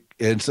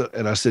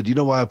 and I said, you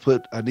know why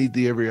I need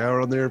thee every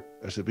hour on there?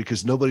 I said,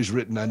 because nobody's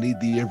written I need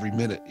thee every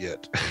minute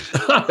yet.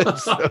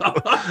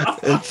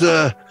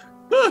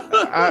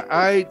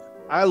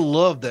 I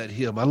love that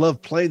hymn. I love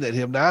playing that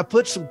hymn. Now, I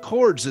put some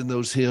chords in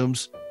those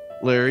hymns,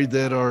 Larry,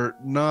 that are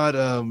not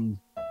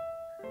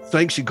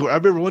sanctioned chords. I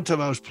remember one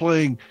time I was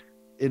playing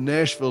in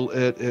Nashville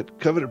at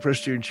Covenant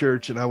Presbyterian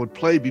Church, and I would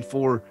play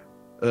before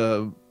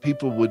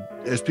people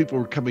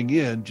were coming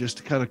in, just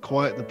to kind of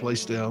quiet the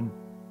place down.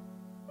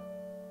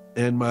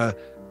 And my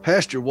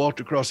pastor walked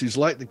across, he's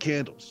lighting the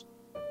candles,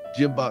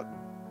 Jim Bach,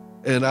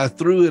 and I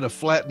threw in a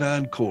flat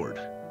 9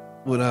 chord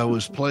when I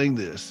was playing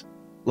this.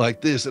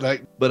 Like this,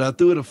 but I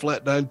threw in a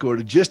flat 9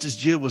 chord, and just as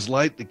Jim was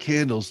lighting the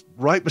candles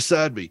right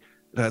beside me,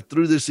 and I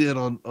threw this in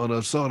on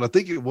a song, I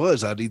think it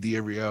was I Need Thee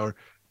Every Hour,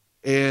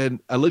 and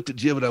I looked at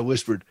Jim and I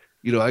whispered,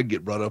 I can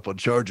get brought up on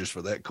charges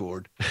for that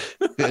chord.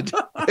 and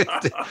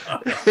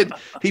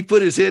he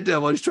put his head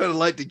down while he's trying to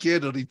light the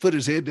candle, and he put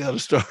his head down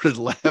and started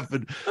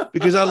laughing,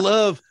 because I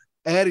love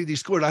adding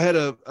these chords. I had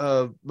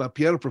my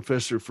piano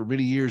professor for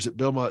many years at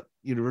Belmont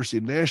University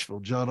in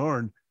Nashville, John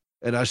Arnn,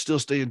 and I still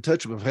stay in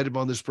touch with him. I've had him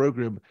on this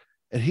program.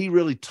 And he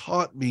really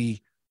taught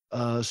me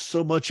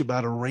so much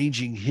about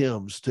arranging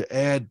hymns to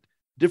add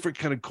different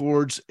kind of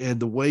chords and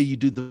the way you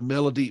do the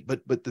melody.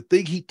 But the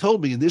thing he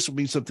told me, and this will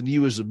mean something to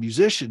you as a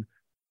musician,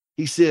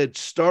 he said,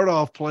 start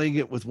off playing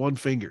it with one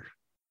finger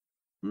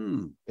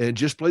and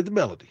just play the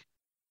melody.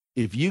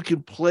 If you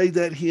can play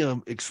that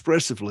hymn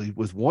expressively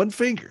with one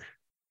finger,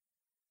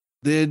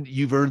 then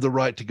you've earned the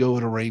right to go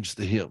and arrange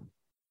the hymn.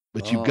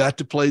 But you've got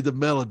to play the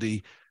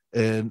melody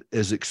and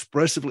as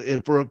expressively.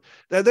 And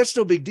now that's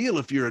no big deal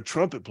if you're a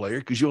trumpet player,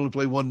 because you only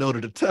play one note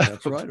at a time.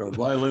 That's right, or a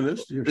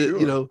violinist, you're sure.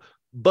 You know,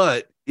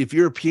 but if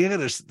you're a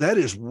pianist, that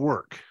is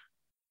work.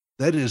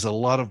 That is a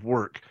lot of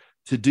work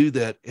to do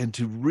that, and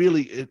to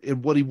really,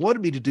 and what he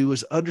wanted me to do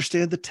is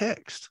understand the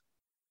text,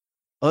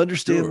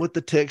 understand what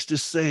the text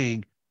is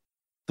saying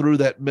through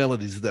that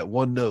melodies, that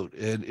one note.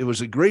 And it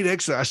was a great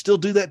exercise. I still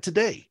do that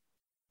today.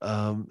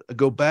 I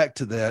go back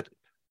to that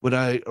when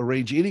I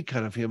arrange any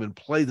kind of hymn and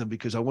play them,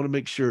 because I want to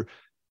make sure,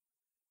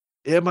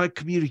 am I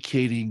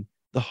communicating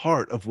the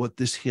heart of what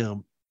this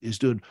hymn is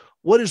doing?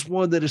 What is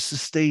one that has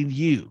sustained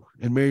you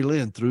and Mary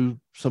Lynn through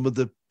some of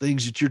the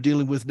things that you're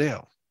dealing with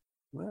now?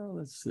 Well,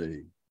 let's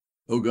see.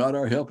 Oh God,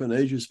 our help in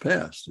ages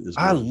past.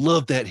 I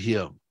love that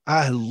hymn.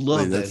 I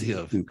love that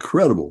hymn.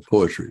 Incredible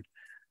poetry.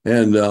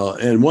 And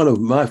one of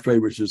my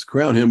favorites is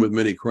Crown Him with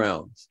Many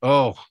Crowns.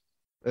 Oh,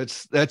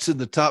 that's in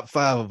the top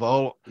 5 of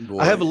all. Boy,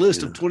 I have a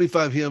list of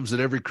 25 hymns that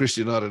every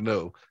Christian ought to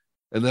know,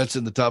 and that's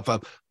in the top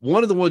 5.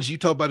 One of the ones you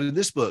talk about in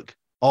this book,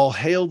 All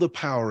Hail the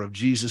Power of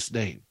Jesus'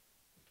 Name.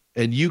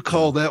 And you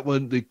call that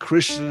one the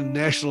Christian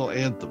national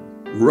anthem.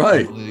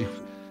 Right.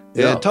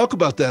 Yeah. Talk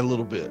about that a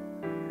little bit.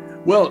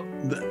 Well,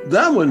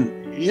 that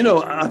one, you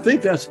know, I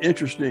think that's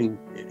interesting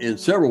in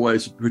several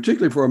ways,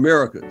 particularly for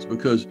Americans,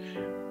 because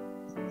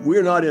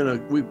we've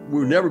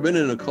never been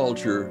in a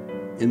culture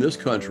in this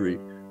country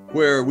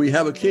where we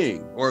have a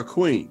king or a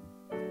queen.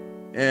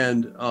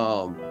 And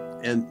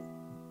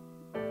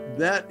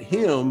that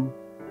hymn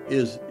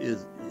is, you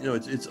know,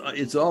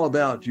 it's all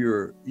about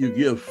you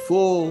give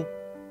full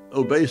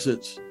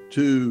obeisance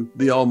to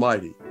the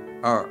Almighty,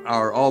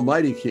 our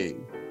Almighty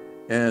King.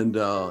 And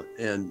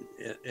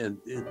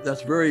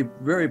that's very,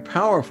 very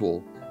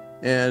powerful,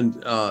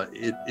 and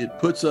it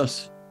puts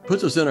us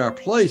in our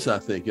place, I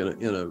think,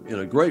 in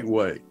a great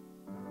way.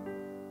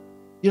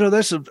 You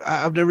know,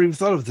 I've never even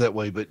thought of it that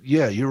way, but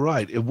yeah, you're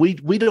right. And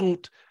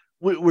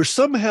we're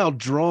somehow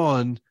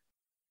drawn,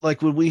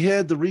 like when we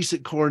had the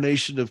recent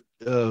coronation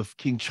of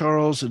King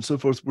Charles and so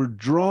forth, we're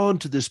drawn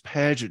to this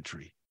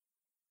pageantry,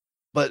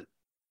 but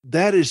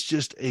that is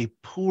just a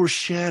poor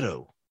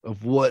shadow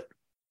of what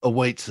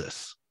awaits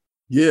us.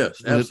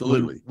 Yes,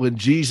 absolutely. When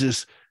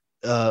Jesus,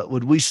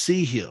 when we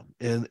see him,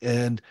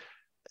 and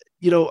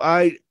you know,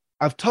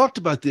 I've talked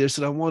about this,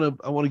 and I want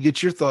to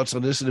get your thoughts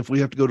on this. And if we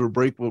have to go to a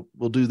break,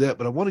 we'll do that.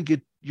 But I want to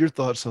get your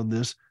thoughts on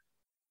this.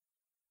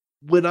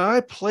 When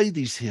I play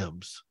these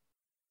hymns,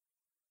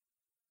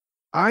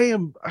 I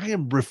am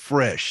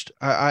refreshed.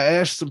 I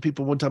asked some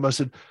people one time. I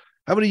said,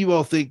 "How many of you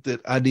all think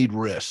that I need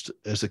rest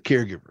as a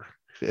caregiver?"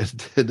 And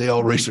they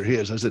all raised their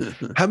hands. I said,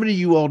 "How many of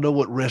you all know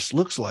what rest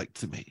looks like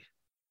to me?"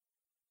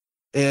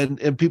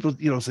 And people,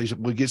 you know, say,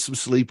 "Well, get some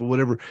sleep or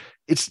whatever."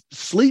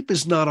 Sleep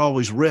is not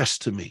always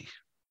rest to me.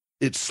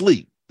 It's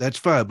sleep. That's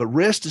fine. But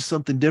rest is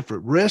something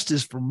different. Rest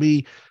is for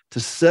me to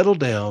settle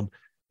down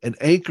and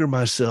anchor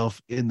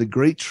myself in the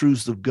great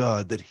truths of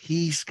God, that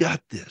he's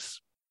got this.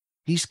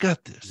 He's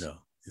got this.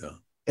 Yeah.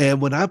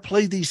 And when I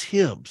play these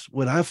hymns,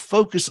 when I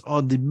focus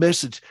on the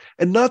message,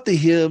 and not the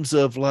hymns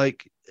of,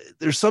 like,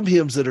 there's some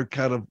hymns that are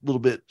kind of a little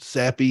bit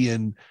sappy,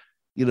 and,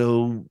 you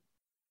know,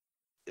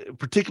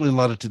 particularly in a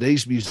lot of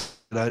today's music,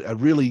 I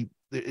really,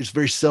 it's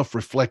very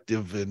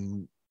self-reflective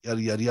and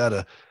yada, yada,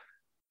 yada.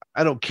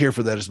 I don't care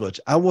for that as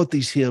much. I want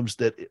these hymns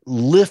that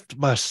lift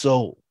my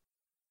soul.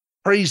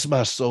 Praise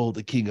my soul,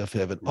 the King of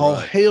heaven. Right. All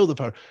hail the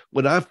power.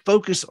 When I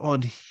focus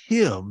on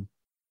him,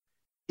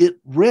 it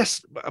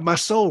rests, my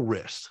soul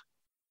rests,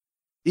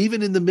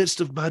 even in the midst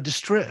of my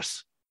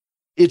distress.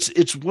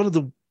 It's one of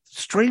the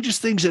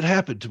strangest things that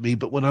happened to me,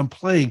 but when I'm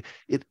playing,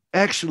 it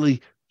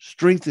actually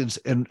strengthens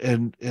and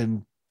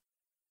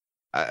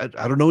I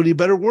don't know any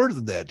better word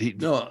than that.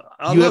 No,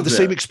 you have the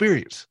same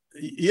experience.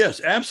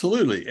 Yes,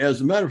 absolutely.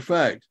 As a matter of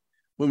fact,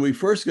 when we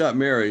first got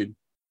married,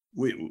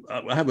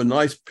 I have a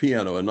nice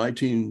piano, a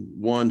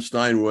 1901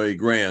 Steinway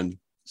Grand,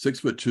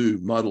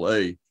 6'2" Model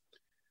A.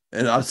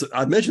 And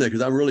I mentioned that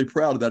because I'm really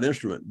proud of that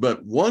instrument.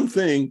 But one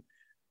thing,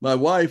 my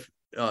wife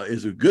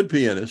is a good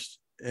pianist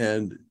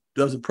and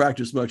doesn't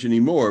practice much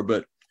anymore.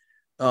 But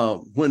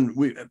when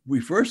we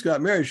first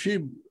got married,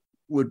 she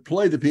would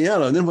play the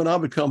piano. And then when I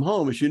would come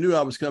home and she knew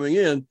I was coming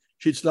in,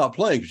 she'd stop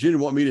playing because she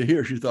didn't want me to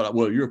hear. She thought,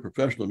 well, you're a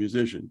professional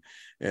musician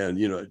and,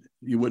 you know,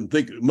 you wouldn't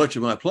think much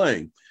of my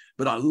playing.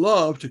 But I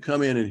love to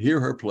come in and hear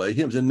her play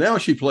hymns. And now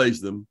she plays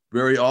them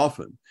very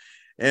often.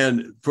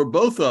 And for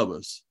both of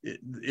us,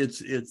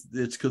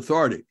 it's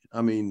cathartic.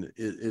 I mean,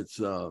 it's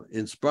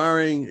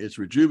inspiring, it's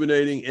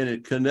rejuvenating, and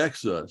it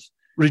connects us.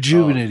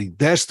 Rejuvenating,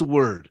 that's the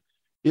word.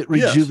 It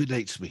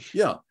rejuvenates me.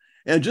 Yeah.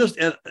 And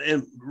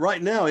and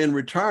right now in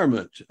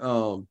retirement,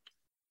 I'll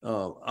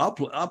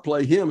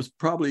play hymns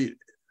probably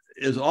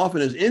as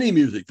often as any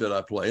music that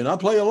I play. And I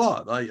play a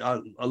lot.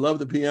 I love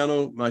the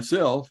piano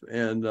myself,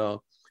 and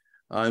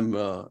I'm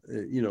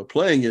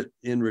playing it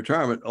in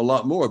retirement a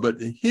lot more. But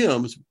the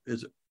hymns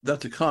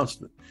that's a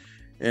constant.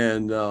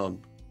 And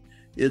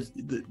it's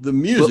the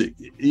music.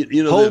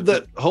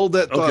 Well, hold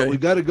that thought. Okay. We've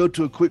got to go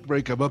to a quick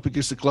break. I'm up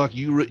against the clock.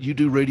 You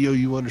do radio.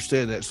 You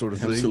understand that sort of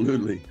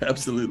thing.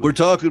 Absolutely. We're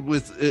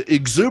talking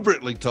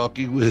exuberantly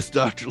talking with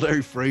Dr.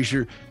 Larry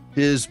Frazier.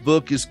 His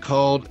book is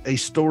called A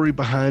Story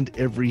Behind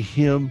Every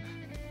Hymn.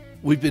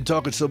 We've been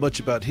talking so much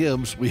about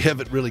hymns, we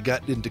haven't really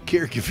gotten into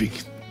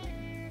caregiving.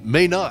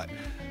 May not.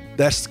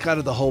 That's kind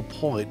of the whole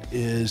point,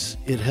 is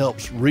it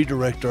helps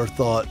redirect our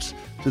thoughts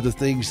to the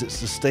things that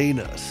sustain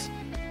us.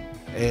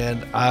 And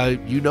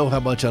you know how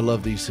much I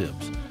love these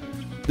hymns.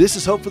 This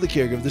is Hope for the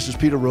Caregiver. This is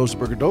Peter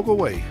Rosenberger. Don't go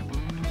away.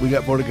 We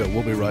got more to go.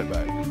 We'll be right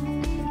back.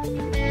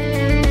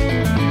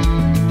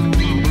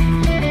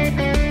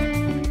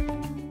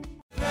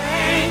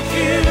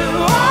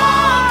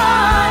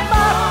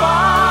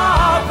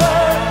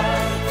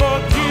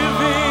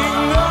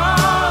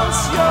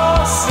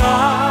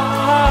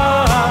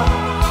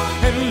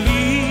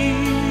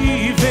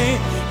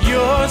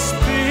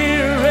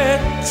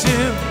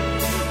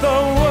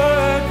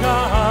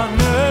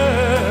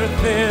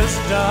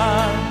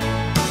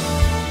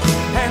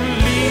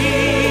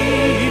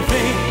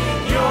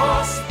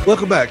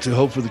 Welcome back to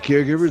Hope for the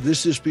Caregiver.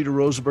 This is Peter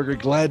Rosenberger.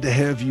 Glad to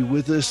have you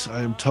with us.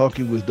 I am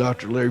talking with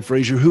Dr. Larry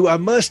Frazier, who I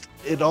must,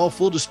 in all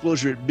full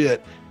disclosure,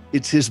 admit,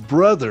 it's his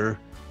brother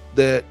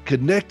that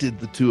connected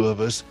the two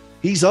of us.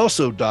 He's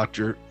also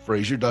Dr.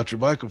 Frazier, Dr.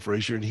 Michael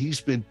Frazier, and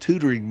he's been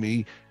tutoring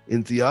me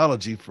in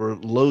theology for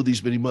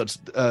these many months.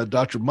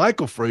 Dr.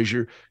 Michael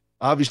Frazier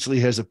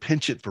obviously has a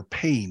penchant for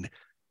pain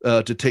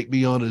to take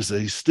me on as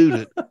a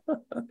student.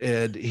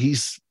 And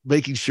he's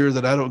making sure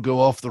that I don't go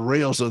off the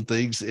rails on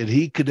things. And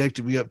he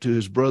connected me up to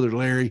his brother,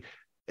 Larry.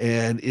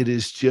 And it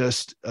is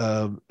just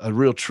a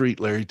real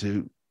treat, Larry,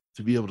 to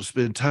be able to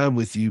spend time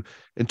with you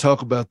and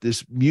talk about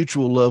this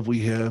mutual love we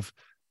have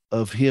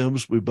of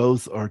hymns. We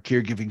both are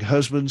caregiving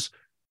husbands,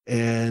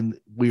 and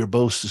we are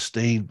both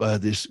sustained by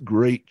this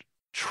great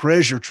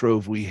treasure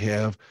trove we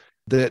have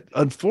that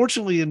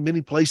unfortunately in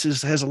many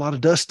places has a lot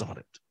of dust on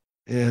it.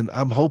 And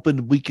I'm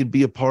hoping we can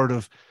be a part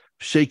of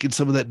shaking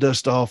some of that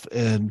dust off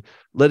and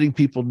letting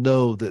people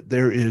know that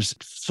there is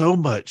so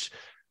much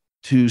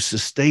to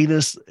sustain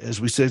us, as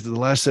we said in the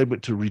last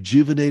segment, to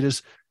rejuvenate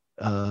us,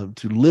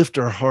 to lift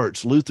our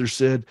hearts. Luther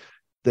said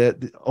that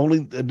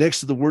only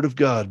next to the word of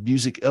God,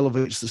 music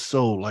elevates the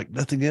soul like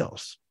nothing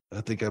else.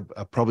 I think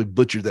I probably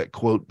butchered that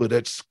quote, but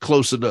that's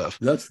close enough.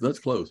 That's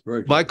close.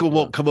 Very close. Michael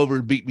won't come over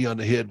and beat me on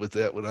the head with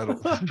that one. I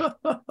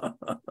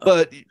don't.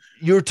 But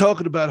you're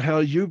talking about how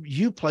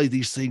you play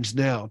these things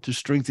now to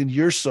strengthen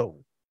your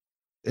soul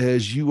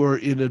as you are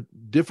in a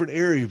different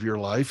area of your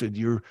life and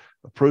you're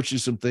approaching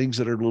some things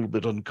that are a little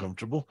bit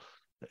uncomfortable.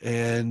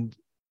 And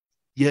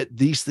yet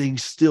these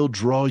things still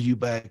draw you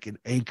back and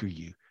anchor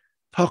you.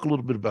 Talk a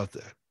little bit about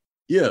that.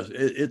 Yes,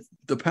 it's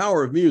the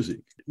power of music.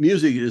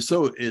 Music is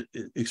it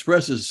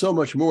expresses so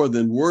much more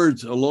than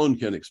words alone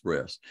can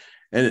express.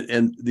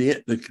 And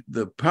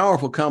the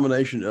powerful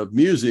combination of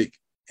music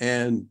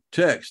and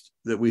text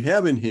that we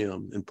have in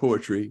hymn and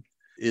poetry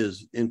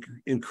is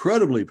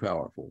incredibly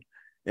powerful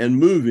and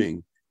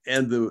moving.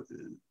 And the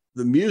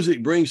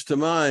music brings to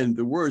mind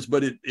the words,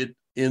 but it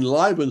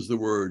enlivens the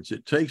words.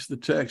 It takes the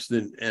text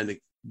and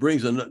it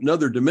brings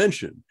another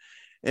dimension.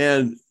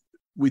 And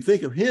we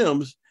think of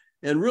hymns,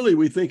 and really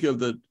we think of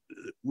the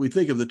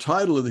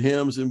title of the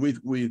hymns, and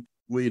we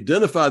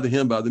identify the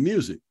hymn by the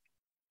music,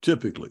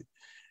 typically.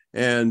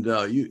 And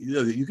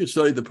you could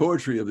study the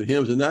poetry of the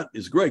hymns, and that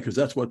is great because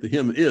that's what the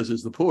hymn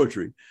is the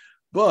poetry.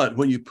 But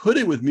when you put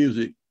it with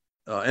music,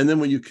 and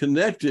then when you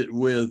connect it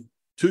with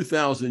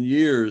 2,000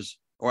 years,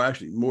 or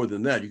actually more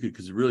than that,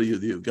 because really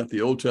you've got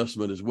the Old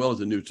Testament as well as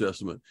the New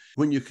Testament.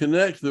 When you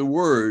connect the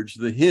words,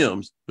 the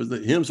hymns, because the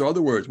hymns are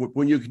the words,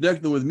 when you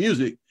connect them with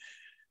music,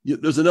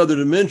 there's another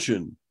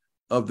dimension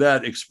of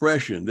that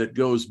expression that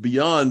goes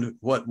beyond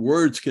what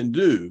words can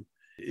do.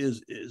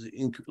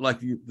 Like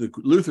the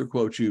Luther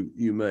quote you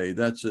made.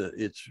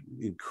 It's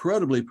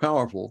incredibly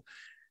powerful,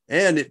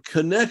 and it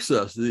connects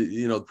us.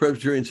 The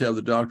Presbyterians have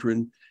the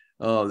doctrine,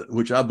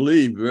 which I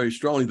believe very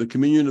strongly, the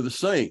communion of the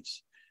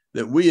saints,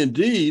 that we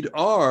indeed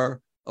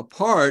are a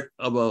part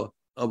of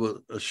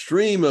a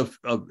stream of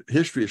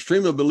history, a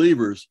stream of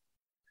believers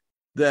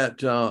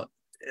that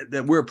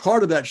we're a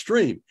part of that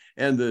stream.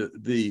 And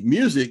the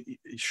music,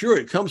 sure,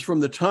 it comes from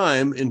the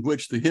time in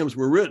which the hymns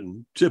were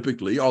written,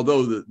 typically,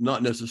 although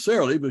not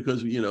necessarily,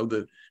 because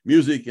the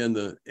music and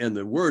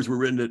the words were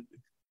written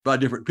by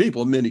different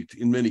people,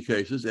 in many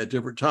cases, at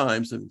different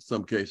times, in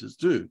some cases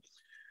too.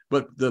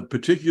 But the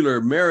particular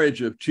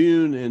marriage of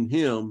tune and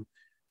hymn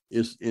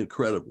is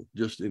incredible,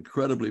 just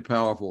incredibly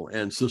powerful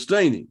and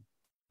sustaining.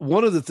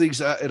 One of the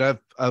things I've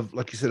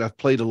like you said, I've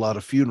played a lot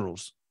of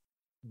funerals.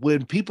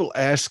 When people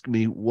ask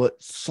me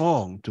what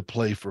song to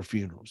play for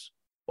funerals,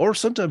 or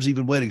sometimes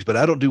even weddings, but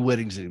I don't do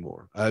weddings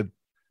anymore. I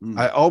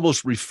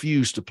almost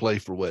refuse to play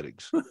for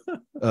weddings.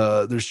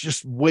 There's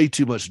just way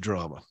too much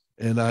drama,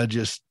 and I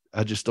just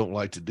don't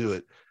like to do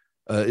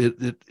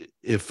it.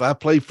 If I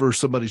play for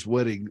somebody's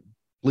wedding,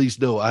 please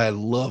know I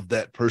love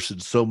that person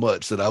so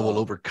much that I will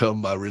overcome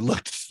my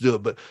reluctance to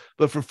do it.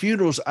 But for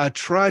funerals, I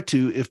try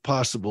to, if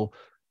possible,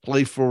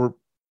 play for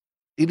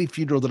any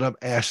funeral that I'm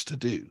asked to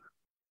do,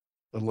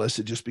 unless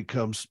it just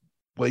becomes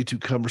way too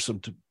cumbersome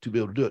to be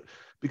able to do it,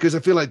 because I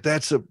feel like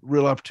that's a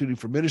real opportunity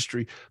for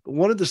ministry. But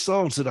one of the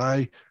songs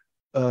that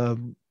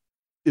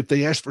if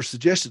they ask for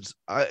suggestions,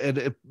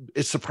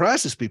 it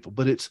surprises people,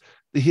 but it's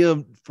the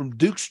hymn from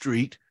Duke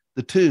Street,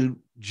 the tune,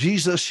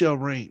 Jesus Shall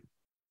Reign.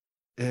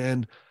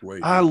 And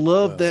I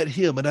love that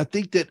hymn. And I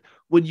think that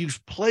when you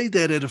play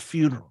that at a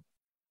funeral,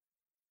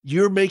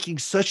 you're making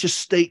such a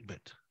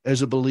statement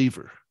as a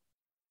believer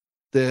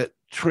that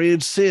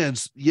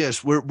transcends,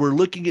 yes, we're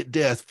looking at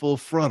death full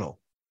frontal,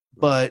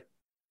 but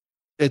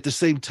at the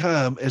same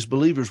time, as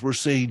believers, we're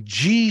saying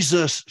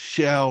Jesus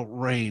shall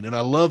reign. And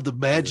I love the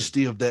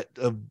majesty of that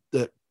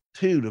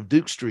tune of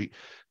Duke Street.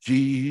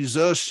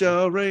 Jesus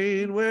shall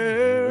reign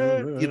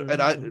where,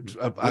 and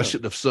I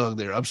shouldn't have sung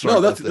there. I'm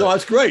sorry. No,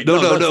 that's great. No.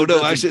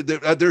 I said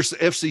there's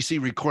FCC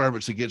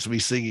requirements against me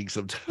singing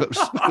sometimes.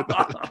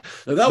 That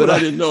one I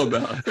didn't know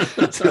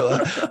about.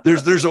 So,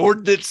 there's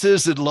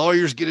ordinances and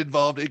lawyers get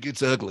involved. It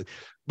gets ugly.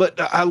 But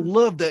I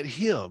love that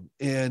hymn,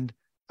 and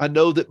I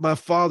know that my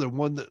father,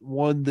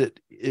 one that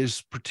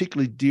is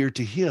particularly dear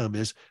to him,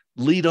 is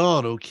 "Lead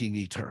on, O King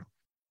Eternal."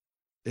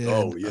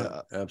 And,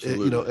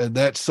 absolutely. And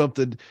that's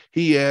something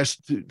he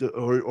asked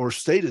or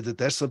stated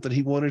that's something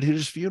he wanted at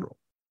his funeral.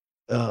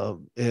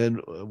 And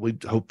we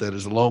hope that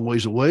is a long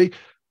ways away,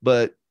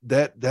 but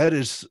that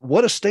is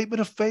what a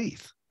statement of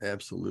faith.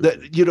 Absolutely.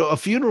 That, a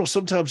funeral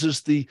sometimes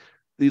is the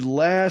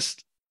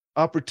last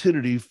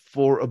opportunity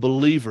for a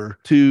believer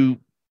to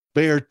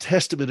bear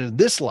testament in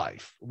this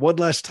life one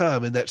last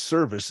time in that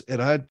service.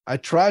 And I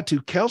try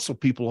to counsel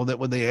people on that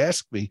when they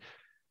ask me,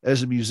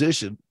 as a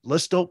musician,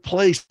 let's don't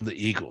play the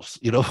Eagles,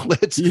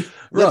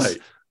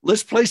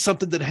 let's play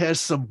something that has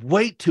some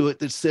weight to it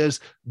that says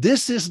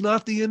this is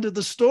not the end of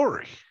the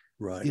story.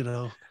 Right.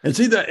 And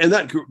see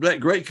that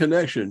great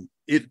connection,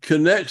 it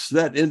connects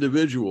that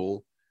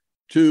individual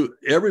to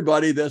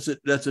everybody that's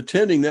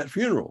attending that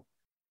funeral,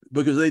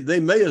 because they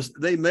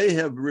may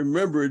have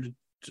remembered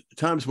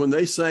times when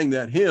they sang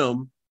that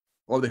hymn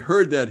or they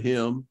heard that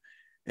hymn.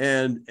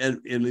 And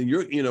in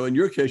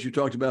your case, you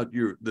talked about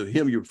the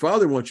hymn your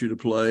father wants you to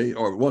play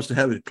or wants to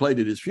have it played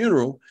at his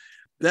funeral.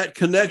 That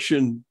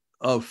connection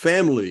of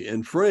family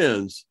and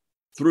friends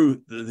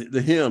through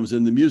the hymns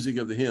and the music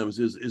of the hymns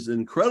is an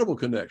incredible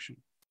connection.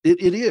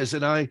 It is.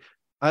 And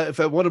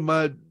one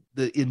of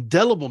the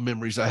indelible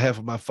memories I have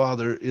of my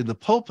father in the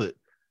pulpit,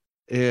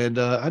 and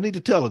I need to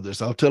tell him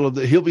this. I'll tell him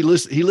that he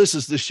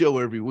listens to this show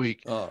every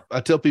week. I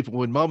tell people,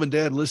 when mom and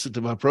dad listen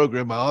to my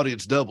program, my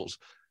audience doubles.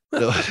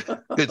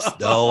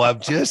 No, I'm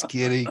just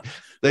kidding.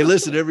 They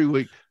listen every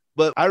week.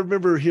 But I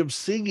remember him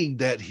singing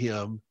that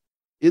hymn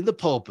in the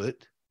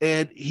pulpit,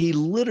 and he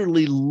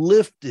literally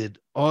lifted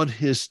on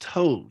his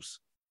toes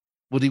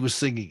when he was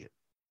singing it.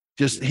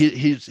 Just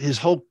his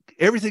whole,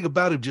 everything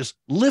about him just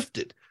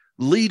lifted.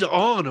 Lead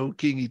on, O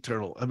King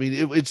Eternal. I mean,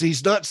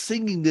 he's not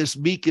singing this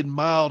meek and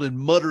mild and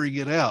muttering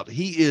it out.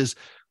 He is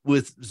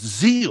with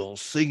zeal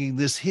singing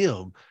this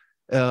hymn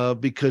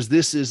because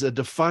this is a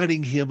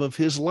defining hymn of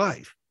his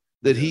life.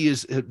 That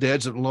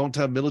Dad's a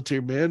longtime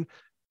military man,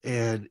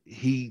 and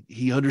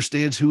he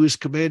understands who his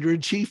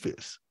commander-in-chief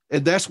is.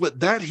 And that's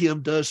what that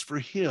hymn does for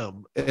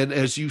him. And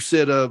as you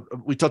said,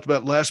 we talked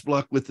about last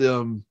block with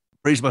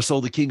Praise My Soul,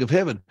 the King of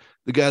Heaven.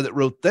 The guy that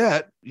wrote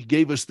that, he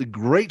gave us the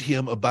great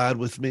hymn, Abide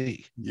With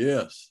Me.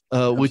 Yes.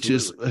 Which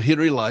is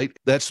Henry Light.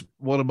 That's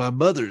one of my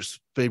mother's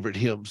favorite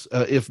hymns,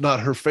 if not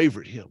her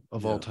favorite hymn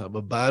of all time,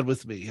 Abide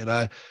With Me.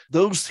 And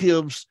those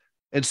hymns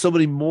and so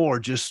many more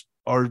just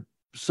are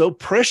so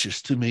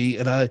precious to me.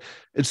 And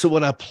so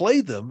when I play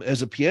them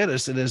as a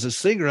pianist and as a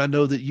singer, I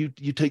know that you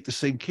take the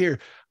same care.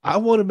 I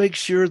want to make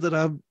sure that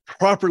I'm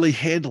properly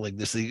handling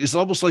this thing. It's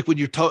almost like when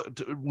you're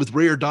with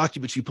rare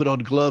documents, you put on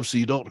gloves so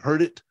you don't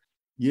hurt it.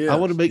 Yeah. I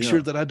want to make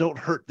sure that I don't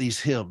hurt these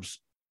hymns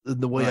in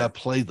the way I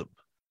play them.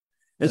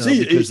 And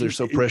because they're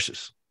so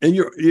precious. And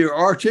you're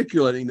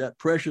articulating that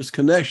precious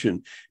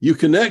connection. You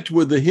connect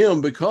with the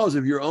hymn because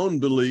of your own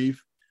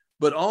belief,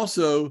 but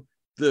also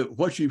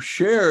what you've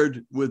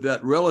shared with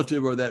that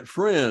relative or that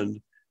friend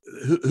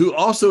who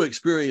also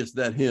experienced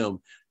that hymn.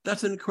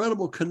 That's an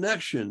incredible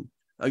connection.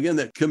 Again,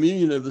 that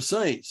communion of the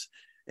saints.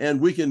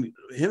 And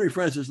Henry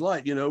Francis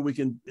Light,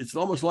 it's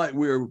almost like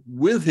we're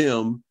with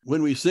him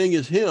when we sing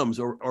his hymns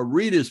or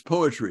read his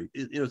poetry.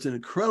 It's an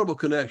incredible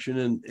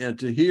connection. And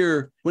to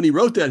hear, when he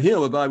wrote that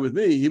hymn, Abide With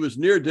Me, he was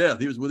near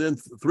death. He was within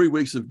 3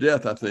 weeks of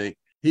death, I think.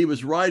 He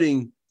was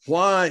writing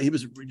why he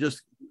was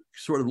just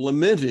sort of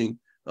lamenting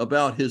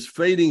about his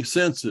fading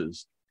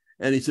senses.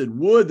 And he said,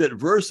 would that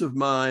verse of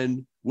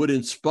mine would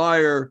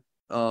inspire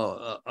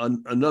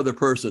another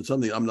person,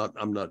 something I'm not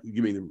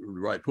giving the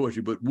right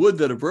poetry, but would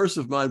that a verse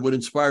of mine would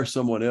inspire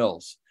someone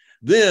else.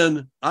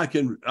 Then I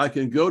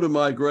can go to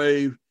my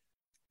grave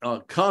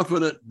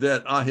confident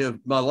that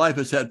my life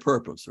has had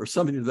purpose, or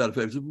something to that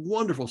effect. It's a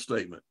wonderful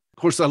statement.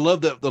 Of course, I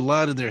love the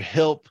line in there,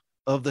 help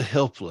of the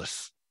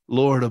helpless.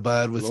 Lord,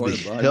 abide with Lord,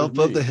 me. abide Help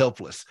with of me. the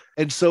helpless.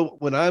 And so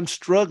when I'm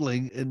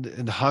struggling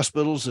in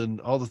hospitals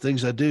and all the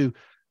things I do,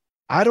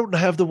 I don't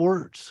have the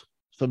words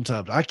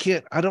sometimes. I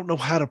don't know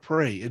how to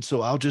pray. And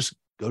so I'll just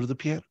go to the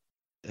piano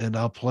and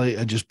I'll play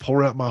and just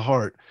pour out my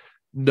heart,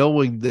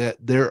 knowing that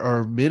there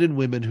are men and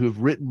women who have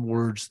written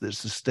words that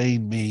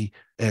sustain me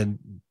and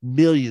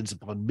millions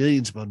upon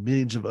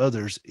millions of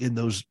others in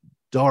those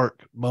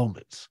dark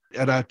moments.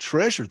 And I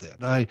treasure that.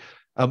 And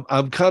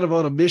I'm kind of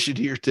on a mission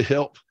here to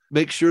help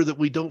make sure that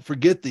we don't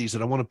forget these.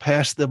 And I want to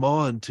pass them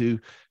on to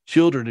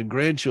children and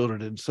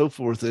grandchildren and so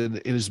forth.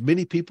 And as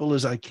many people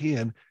as I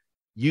can.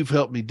 You've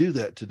helped me do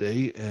that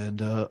today.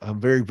 And I'm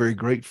very, very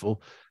grateful.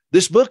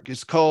 This book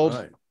is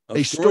called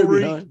A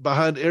Story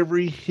Behind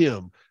Every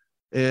Hymn.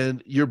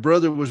 And your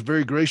brother was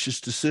very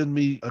gracious to send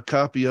me a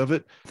copy of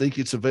it. I think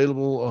it's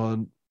available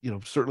on,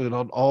 certainly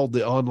on all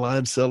the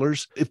online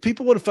sellers. If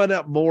people want to find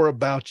out more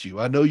about you,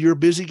 I know you're a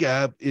busy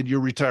guy in your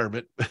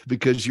retirement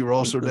because you're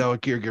also now a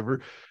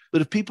caregiver.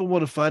 But if people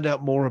want to find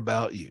out more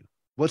about you,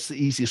 what's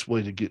the easiest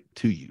way to get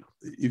to you?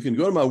 You can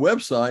go to my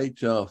website,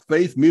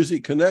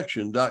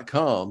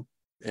 faithmusicconnection.com.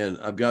 And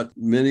I've got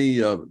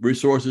many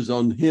resources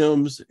on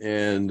hymns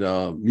and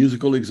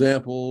musical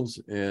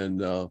examples. And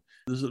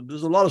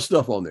there's a lot of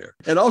stuff on there.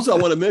 And also I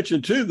want to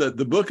mention, too, that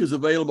the book is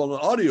available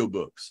on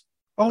audiobooks.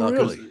 Oh,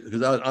 really?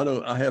 Because I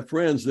know I have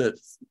friends that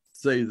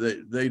say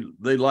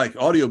they like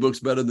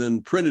audiobooks better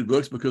than printed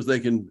books because they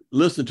can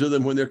listen to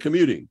them when they're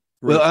commuting.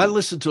 Well, I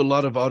listen to a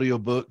lot of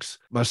audiobooks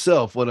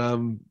myself when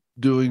I'm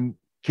doing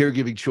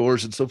caregiving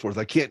chores and so forth.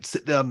 I can't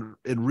sit down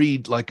and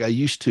read like I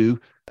used to,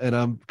 and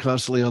I'm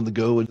constantly on the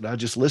go, and I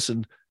just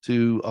listen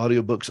to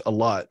audiobooks a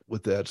lot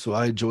with that. So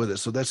I enjoy that.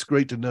 So that's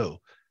great to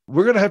know.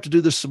 We're going to have to do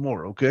this some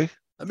more, okay?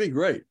 That'd be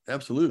great.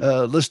 Absolutely.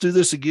 Let's do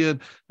this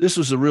again. This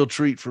was a real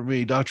treat for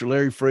me. Dr.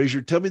 Larry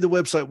Frazier, tell me the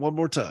website one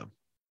more time.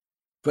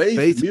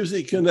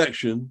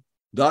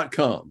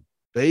 faithmusicconnection.com.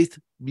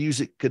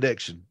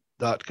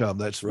 faithmusicconnection.com.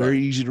 That's very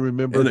easy to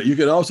remember. And you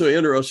can also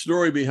enter a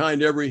story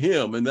behind every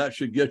hymn, and that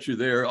should get you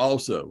there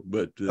also.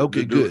 But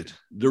okay, good.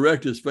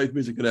 Direct is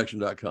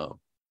faithmusicconnection.com.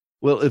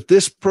 Well, if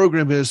this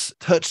program has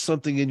touched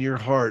something in your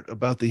heart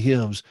about the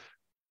hymns,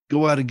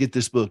 go out and get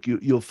this book.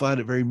 You'll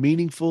find it very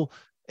meaningful,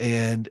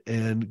 and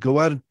go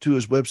out to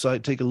his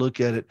website, take a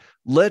look at it.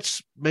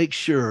 Let's make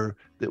sure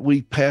that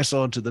we pass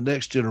on to the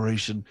next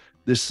generation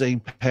this same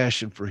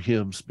passion for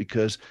hymns,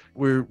 because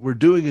we're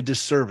doing a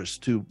disservice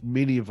to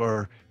many of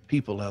our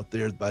people out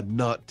there by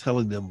not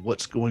telling them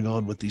what's going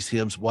on with these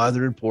hymns, why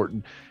they're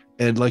important.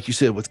 And like you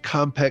said, with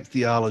compact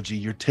theology,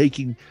 you're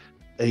taking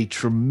a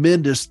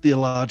tremendous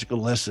theological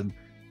lesson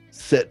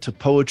set to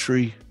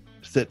poetry,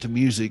 set to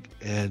music,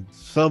 and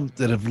some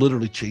that have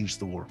literally changed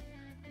the world.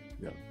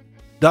 Yeah.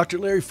 Dr.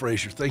 Larry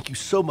Frazier, thank you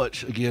so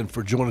much again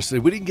for joining us today.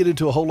 We didn't get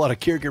into a whole lot of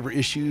caregiver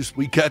issues.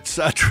 We got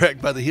sidetracked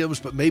by the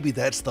hymns, but maybe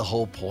that's the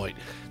whole point.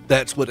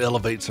 That's what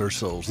elevates our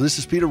souls. This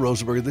is Peter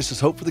Rosenberger. This is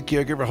Hope for the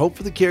Caregiver,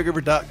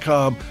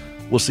 hopeforthecaregiver.com.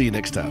 We'll see you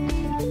next time.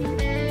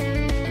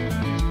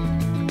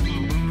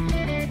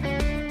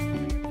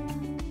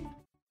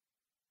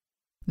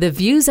 The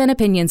views and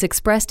opinions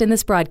expressed in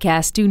this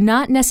broadcast do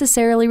not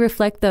necessarily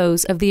reflect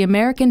those of the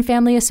American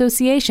Family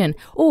Association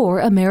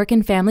or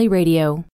American Family Radio.